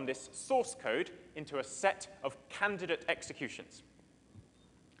from this source code into a set of candidate executions.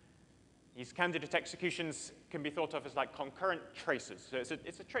 These candidate executions can be thought of as like concurrent traces. So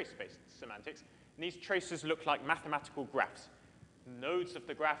it's a trace-based semantics. And these traces look like mathematical graphs. Nodes of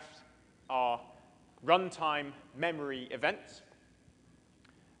the graphs are runtime memory events.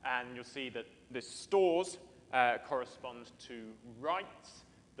 And you'll see that the stores correspond to writes.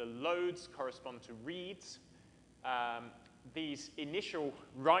 The loads correspond to reads. These initial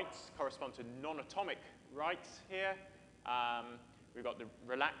writes correspond to non-atomic writes here. We've got the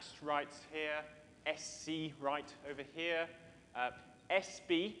relaxed writes here, SC write over here.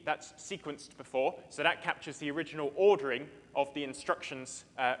 SB, that's sequenced before, so that captures the original ordering of the instructions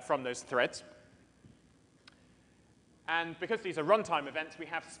from those threads. And because these are runtime events, we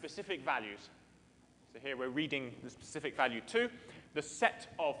have specific values. So here we're reading the specific value 2. The set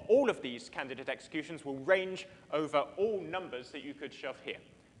of all of these candidate executions will range over all numbers that you could shove here.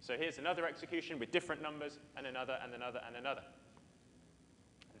 So here's another execution with different numbers, and another, and another, and another,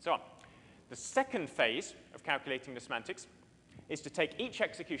 and so on. The second phase of calculating the semantics is to take each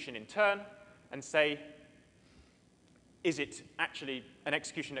execution in turn and say, is it actually an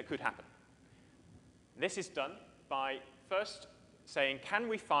execution that could happen? This is done by first saying, can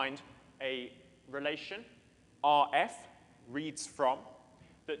we find a relation, RF, reads from,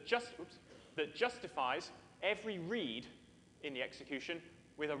 that justifies every read in the execution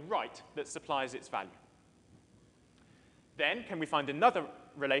with a write that supplies its value. Then, can we find another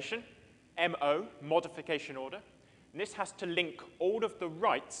relation, MO, modification order, and this has to link all of the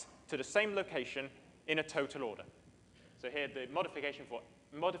writes to the same location in a total order. So here, the modification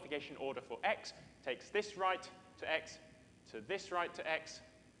order for X takes this write to X, to this write to X,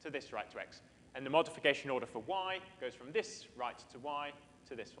 to this write to X. And the modification order for Y goes from this write to Y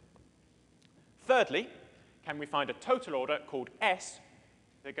to this one. Thirdly, can we find a total order called S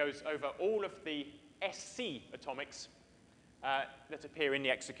that goes over all of the SC atomics that appear in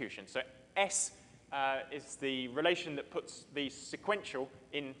the execution? So S is the relation that puts the sequential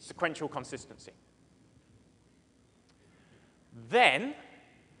in sequential consistency. Then,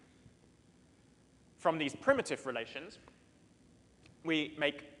 from these primitive relations, we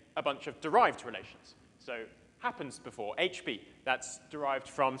make a bunch of derived relations. So happens before, HB, that's derived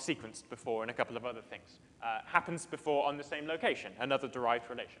from sequenced before and a couple of other things. Happens before on the same location, another derived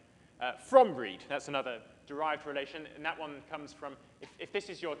relation. From read, that's another derived relation, and that one comes from, if this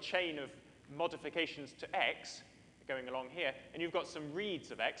is your chain of modifications to X, going along here, and you've got some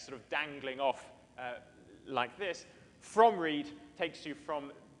reads of X sort of dangling off like this, from read takes you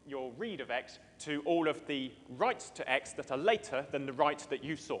from your read of X to all of the writes to X that are later than the write that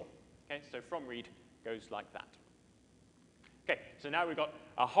you saw. Okay, so from read goes like that. Okay, so now we've got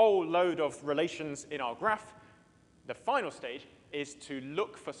a whole load of relations in our graph. The final stage is to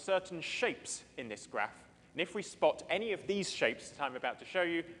look for certain shapes in this graph. And if we spot any of these shapes that I'm about to show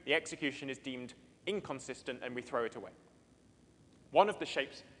you, the execution is deemed inconsistent and we throw it away. One of the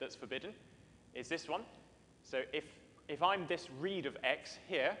shapes that's forbidden is this one. So if I'm this read of X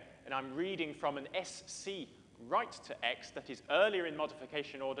here, and I'm reading from an SC write to X that is earlier in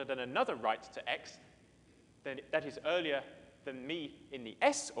modification order than another write to X, then that is earlier than me in the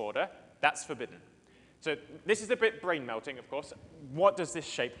S order, that's forbidden. So this is a bit brain melting, of course. What does this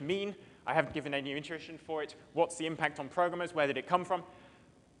shape mean? I haven't given any intuition for it. What's the impact on programmers? Where did it come from?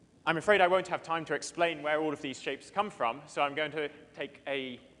 I'm afraid I won't have time to explain where all of these shapes come from, so I'm going to take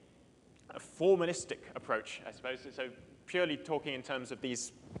a formalistic approach, I suppose, so purely talking in terms of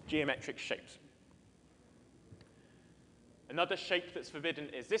these geometric shapes. Another shape that's forbidden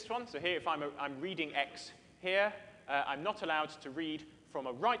is this one. So here, if I'm reading x here, I'm not allowed to read from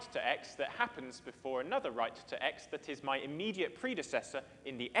a write to x that happens before another write to x that is my immediate predecessor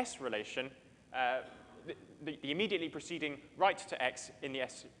in the S relation, the immediately preceding write to x in the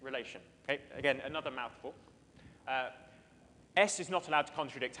S relation. Okay? Again, another mouthful. S is not allowed to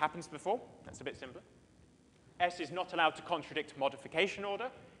contradict happens before. That's a bit simpler. S is not allowed to contradict modification order,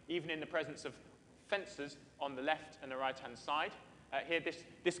 even in the presence of fences on the left and the right-hand side. Here,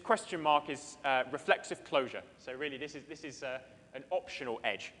 this question mark is reflexive closure. So really, this is an optional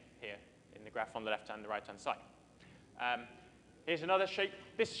edge here in the graph on the left and the right-hand side. Here's another shape.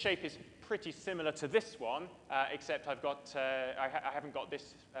 This shape is pretty similar to this one, except I've got, I haven't got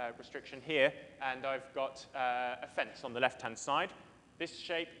this restriction here, and I've got a fence on the left-hand side. This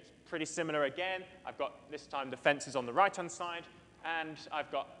shape is pretty similar again. I've got, this time, the fence is on the right-hand side, and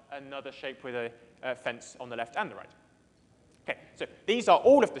I've got another shape with a fence on the left and the right. Okay, so these are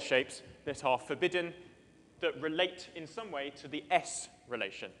all of the shapes that are forbidden that relate in some way to the S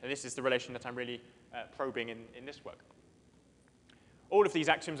relation. And this is the relation that I'm really probing in this work. All of these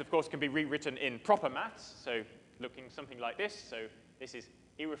axioms, of course, can be rewritten in proper maths, so looking something like this. So this is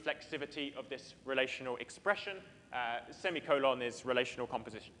irreflexivity of this relational expression. Semicolon is relational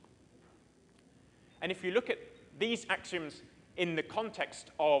composition. And if you look at these axioms in the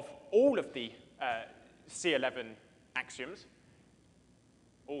context of all of the C11 axioms,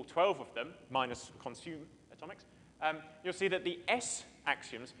 all 12 of them, minus consume atomics, you'll see that the S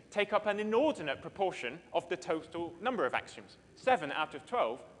axioms take up an inordinate proportion of the total number of axioms. 7 out of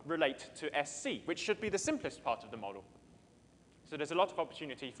 12 relate to SC, which should be the simplest part of the model. So there's a lot of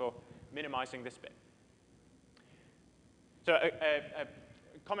opportunity for minimizing this bit. So a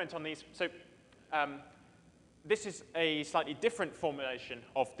comment on these. So this is a slightly different formulation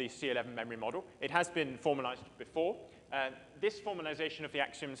of the C11 memory model. It has been formalized before. This formalization of the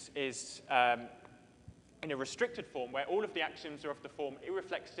axioms is in a restricted form where all of the axioms are of the form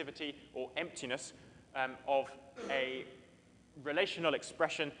irreflexivity or emptiness of a relational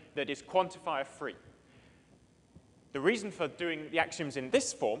expression that is quantifier free. The reason for doing the axioms in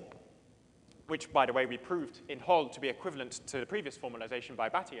this form, which, by the way, we proved in Hall to be equivalent to the previous formalization by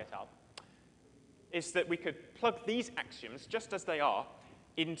Batty et al., is that we could plug these axioms, just as they are,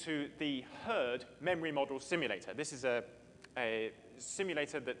 into the Herd memory model simulator. This is a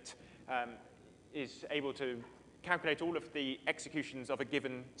simulator that is able to calculate all of the executions of a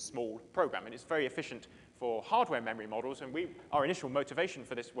given small program, and it's very efficient for hardware memory models, and our initial motivation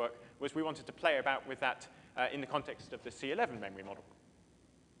for this work was we wanted to play about with that in the context of the C11 memory model.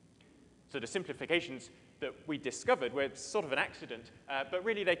 So the simplifications that we discovered were sort of an accident, but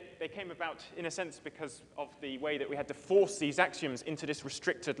really they came about, in a sense, because of the way that we had to force these axioms into this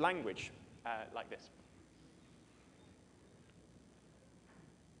restricted language like this.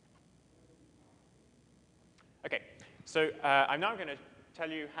 Okay, so I'm now going to tell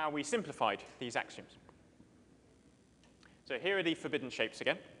you how we simplified these axioms. So here are the forbidden shapes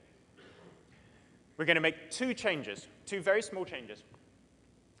again. We're going to make two changes, two very small changes.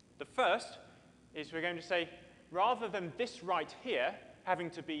 The first is we're going to say, rather than this right here having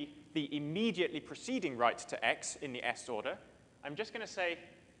to be the immediately preceding right to x in the S order, I'm just going to say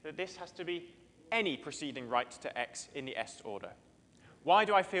that this has to be any preceding right to x in the S order. Why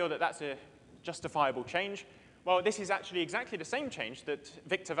do I feel that that's a justifiable change? Well, this is actually exactly the same change that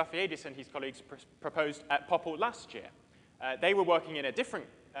Victor Vafiadis and his colleagues proposed at Popple last year. They were working in a different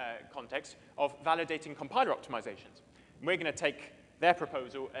context of validating compiler optimizations. And we're going to take their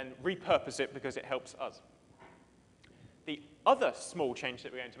proposal and repurpose it because it helps us. The other small change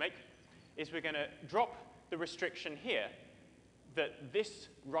that we're going to make is we're going to drop the restriction here that this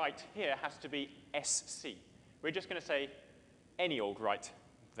right here has to be SC. We're just going to say any old right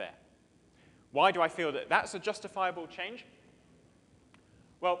there. Why do I feel that that's a justifiable change?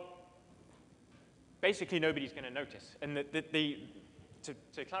 Well, basically nobody's going to notice. And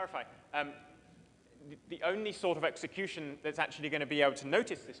to clarify, the only sort of execution that's actually going to be able to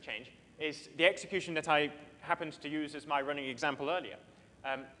notice this change is the execution that I happened to use as my running example earlier.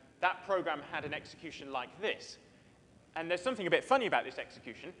 That program had an execution like this. And there's something a bit funny about this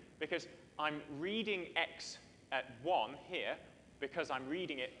execution, because I'm reading x at 1 here, because I'm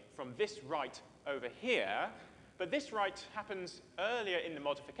reading it from this right over here, But this write happens earlier in the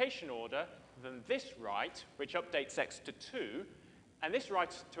modification order than this write, which updates x to 2. And this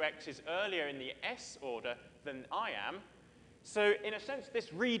write to x is earlier in the S order than I am. So in a sense,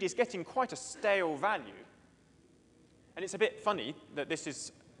 this read is getting quite a stale value. And it's a bit funny that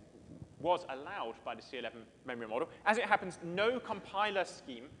this was allowed by the C11 memory model. As it happens, no compiler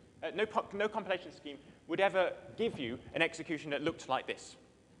scheme, no compilation scheme would ever give you an execution that looked like this.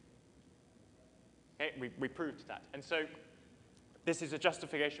 Okay, we proved that. And so this is a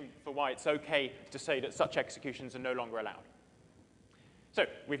justification for why it's OK to say that such executions are no longer allowed. So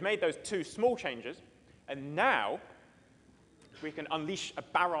we've made those two small changes, and now we can unleash a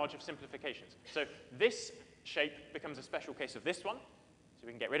barrage of simplifications. So this shape becomes a special case of this one, so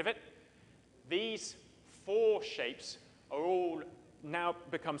we can get rid of it. These 4 shapes are all now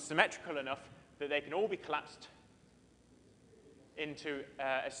become symmetrical enough that they can all be collapsed into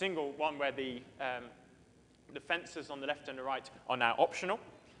a single one where the fences on the left and the right are now optional.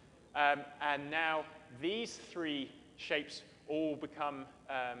 And now these 3 shapes all become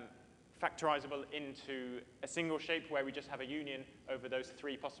factorizable into a single shape where we just have a union over those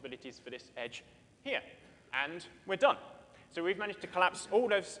 3 possibilities for this edge here. And we're done. So we've managed to collapse all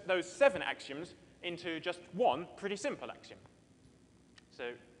those 7 axioms into just one pretty simple axiom.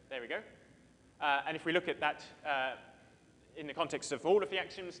 So there we go. And if we look at that in the context of all of the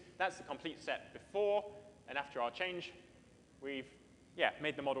axioms, that's the complete set before and after our change. We've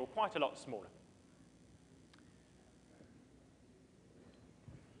made the model quite a lot smaller.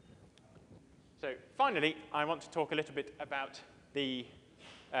 So finally, I want to talk a little bit about the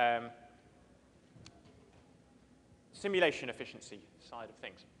simulation efficiency side of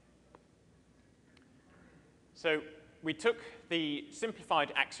things. So we took the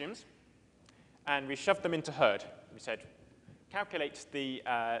simplified axioms and we shoved them into Herd. We said, calculate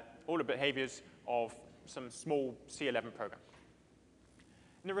all the behaviors of some small C11 program.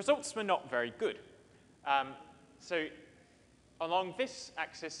 And the results were not very good. So along this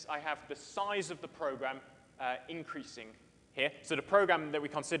axis, I have the size of the program increasing here. So the program that we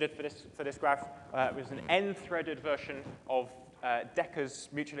considered for this graph was an n-threaded version of Decker's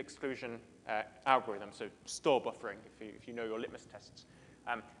mutual exclusion algorithm, so store buffering, if you know your litmus tests.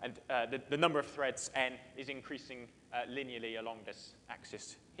 And the number of threads, n, is increasing linearly along this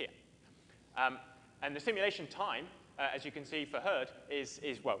axis here. And the simulation time, as you can see for Herd, is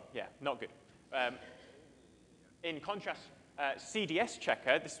not good. In contrast, CDS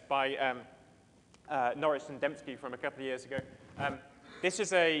checker, this is by Norris and Dembski from a couple of years ago. This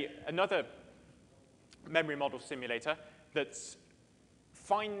is another memory model simulator that's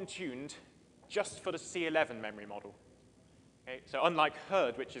fine-tuned just for the C11 memory model. Okay? So unlike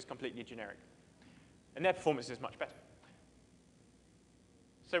Herd, which is completely generic. And their performance is much better.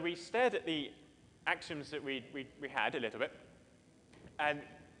 So we stared at the axioms that we had a little bit, and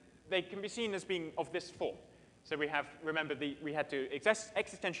they can be seen as being of this form. So we have, remember, we had to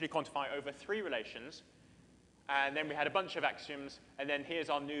existentially quantify over 3 relations, and then we had a bunch of axioms, and then here's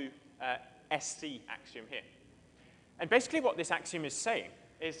our new SC axiom here. And basically what this axiom is saying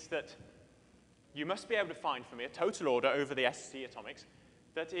is that you must be able to find for me a total order over the SC atomics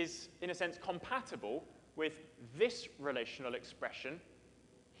that is, in a sense, compatible with this relational expression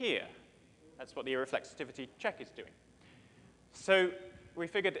here. That's what the irreflexivity check is doing. So we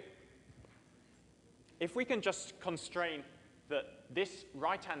figured if we can just constrain that this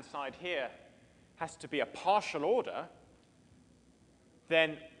right-hand side here has to be a partial order,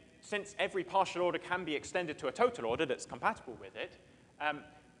 then since every partial order can be extended to a total order that's compatible with it,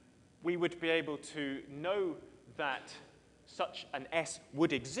 we would be able to know that such an S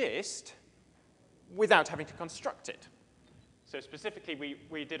would exist without having to construct it. So specifically,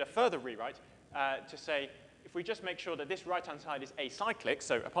 we did a further rewrite to say, if we just make sure that this right-hand side is acyclic,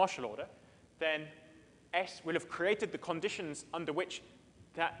 so a partial order, then S will have created the conditions under which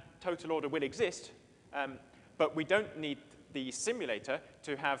that total order will exist, but we don't need the simulator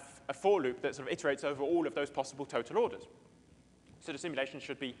to have a for loop that sort of iterates over all of those possible total orders. So the simulation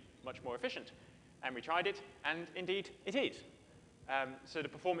should be much more efficient. And we tried it, and indeed it is. So the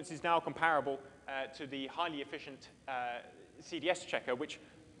performance is now comparable to the highly efficient CDS checker, which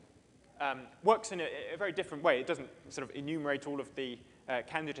works in a very different way. It doesn't sort of enumerate all of the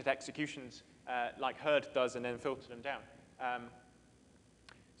candidate executions like Herd does and then filter them down.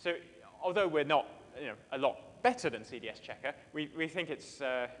 So although we're not a lot better than CDS checker, we think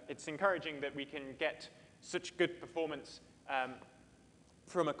it's encouraging that we can get such good performance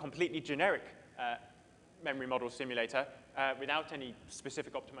from a completely generic memory model simulator without any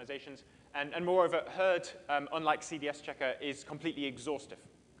specific optimizations. And moreover, Herd, unlike CDS checker, is completely exhaustive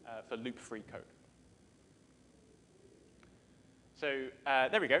for loop-free code. So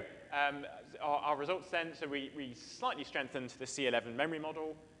there we go. Our results then, so we slightly strengthened the C11 memory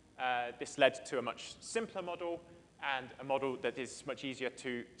model. This led to a much simpler model and a model that is much easier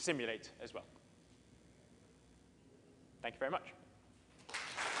to simulate as well. Thank you very much.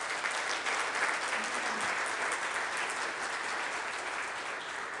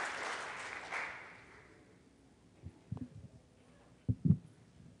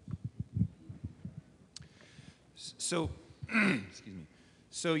 So, excuse me.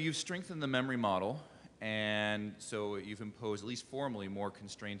 So you've strengthened the memory model, and so you've imposed, at least formally, more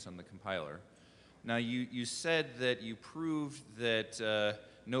constraints on the compiler. Now, you said that you proved that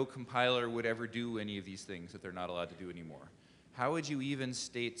no compiler would ever do any of these things that they're not allowed to do anymore. How would you even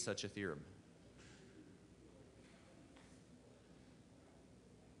state such a theorem?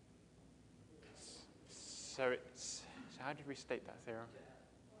 So how did we state that theorem?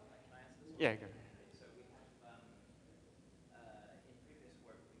 Yeah, go.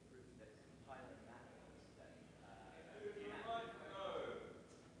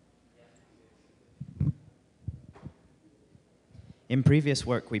 In previous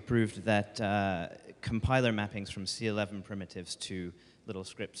work, we proved that compiler mappings from C11 primitives to little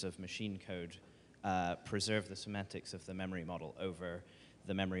scripts of machine code preserve the semantics of the memory model over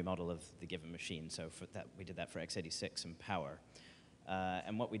the memory model of the given machine. So for that, we did that for x86 and Power.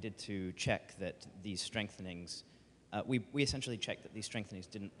 And what we did to check that these strengthenings, we essentially checked that these strengthenings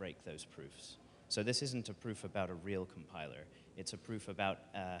didn't break those proofs. So this isn't a proof about a real compiler. It's a proof about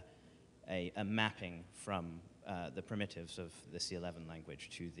a mapping from the primitives of the C11 language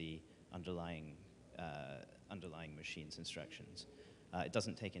to the underlying machine's instructions. It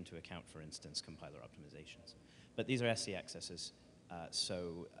doesn't take into account, for instance, compiler optimizations. But these are SC accesses,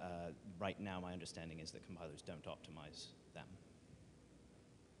 so right now my understanding is that compilers don't optimize them.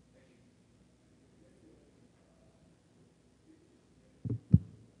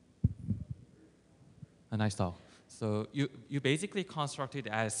 A nice talk. So you basically constructed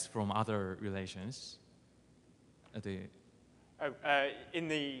S from other relations.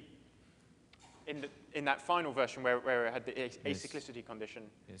 In that final version where it had the acyclicity condition.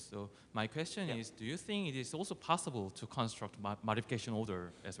 Yes. So my question is, do you think it is also possible to construct modification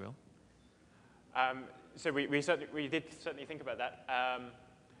order as well? So we did certainly think about that.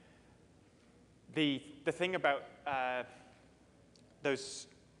 The thing about the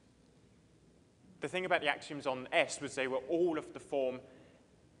thing about the axioms on S was they were all of the form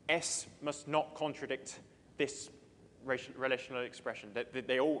S must not contradict this relational expression. That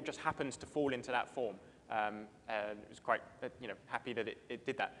they all just happened to fall into that form, and it was quite happy that it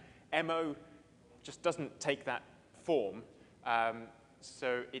did that. MO just doesn't take that form,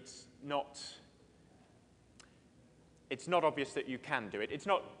 so it's not obvious that you can do it. It's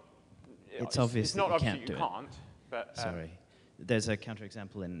obvious not that obvious you that you can't. But sorry, there's a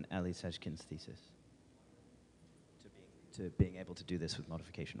counterexample in Ali Sejkin's thesis to being able to do this with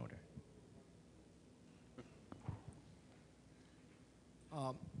modification order.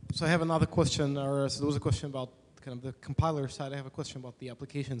 So I have another question, so there was a question about kind of the compiler side. I have a question about the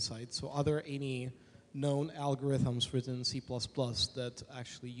application side. So are there any known algorithms written in C++ that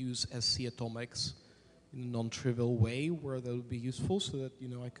actually use SC atomics in a non-trivial way where that would be useful so that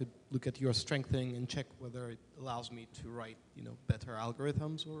I could look at your strengthening and check whether it allows me to write better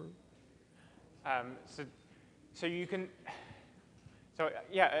algorithms or? So you can. So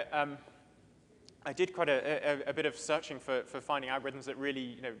yeah. I did quite a bit of searching for finding algorithms that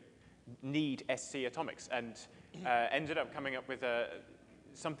really need SC atomics, and ended up coming up with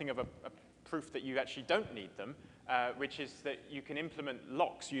something of a proof that you actually don't need them, which is that you can implement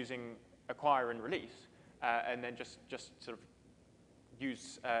locks using acquire and release, and then just sort of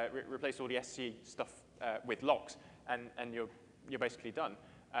use replace all the SC stuff with locks, and you're basically done.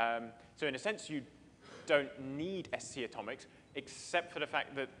 So in a sense, you don't need SC atomics, except for the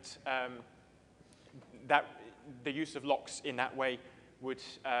fact that that the use of locks in that way would,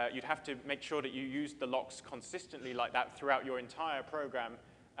 you'd have to make sure that you use the locks consistently like that throughout your entire program,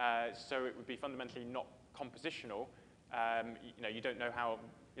 so it would be fundamentally not compositional. You don't know how,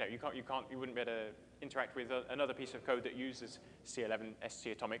 you wouldn't be able to interact with another piece of code that uses C11 SC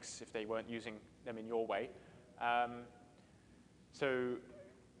atomics if they weren't using them in your way. So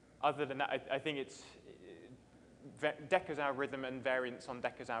other than that, I think it's Decker's algorithm and variants on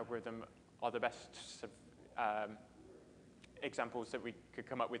Decker's algorithm are the best sort of, examples that we could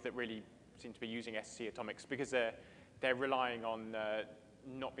come up with that really seem to be using SC atomics, because they're relying on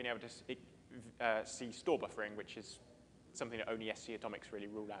not being able to see store buffering, which is something that only SC atomics really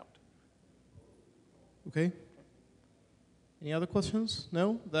rule out. Okay. Any other questions?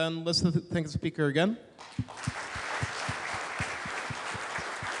 No? Then let's thank the speaker again.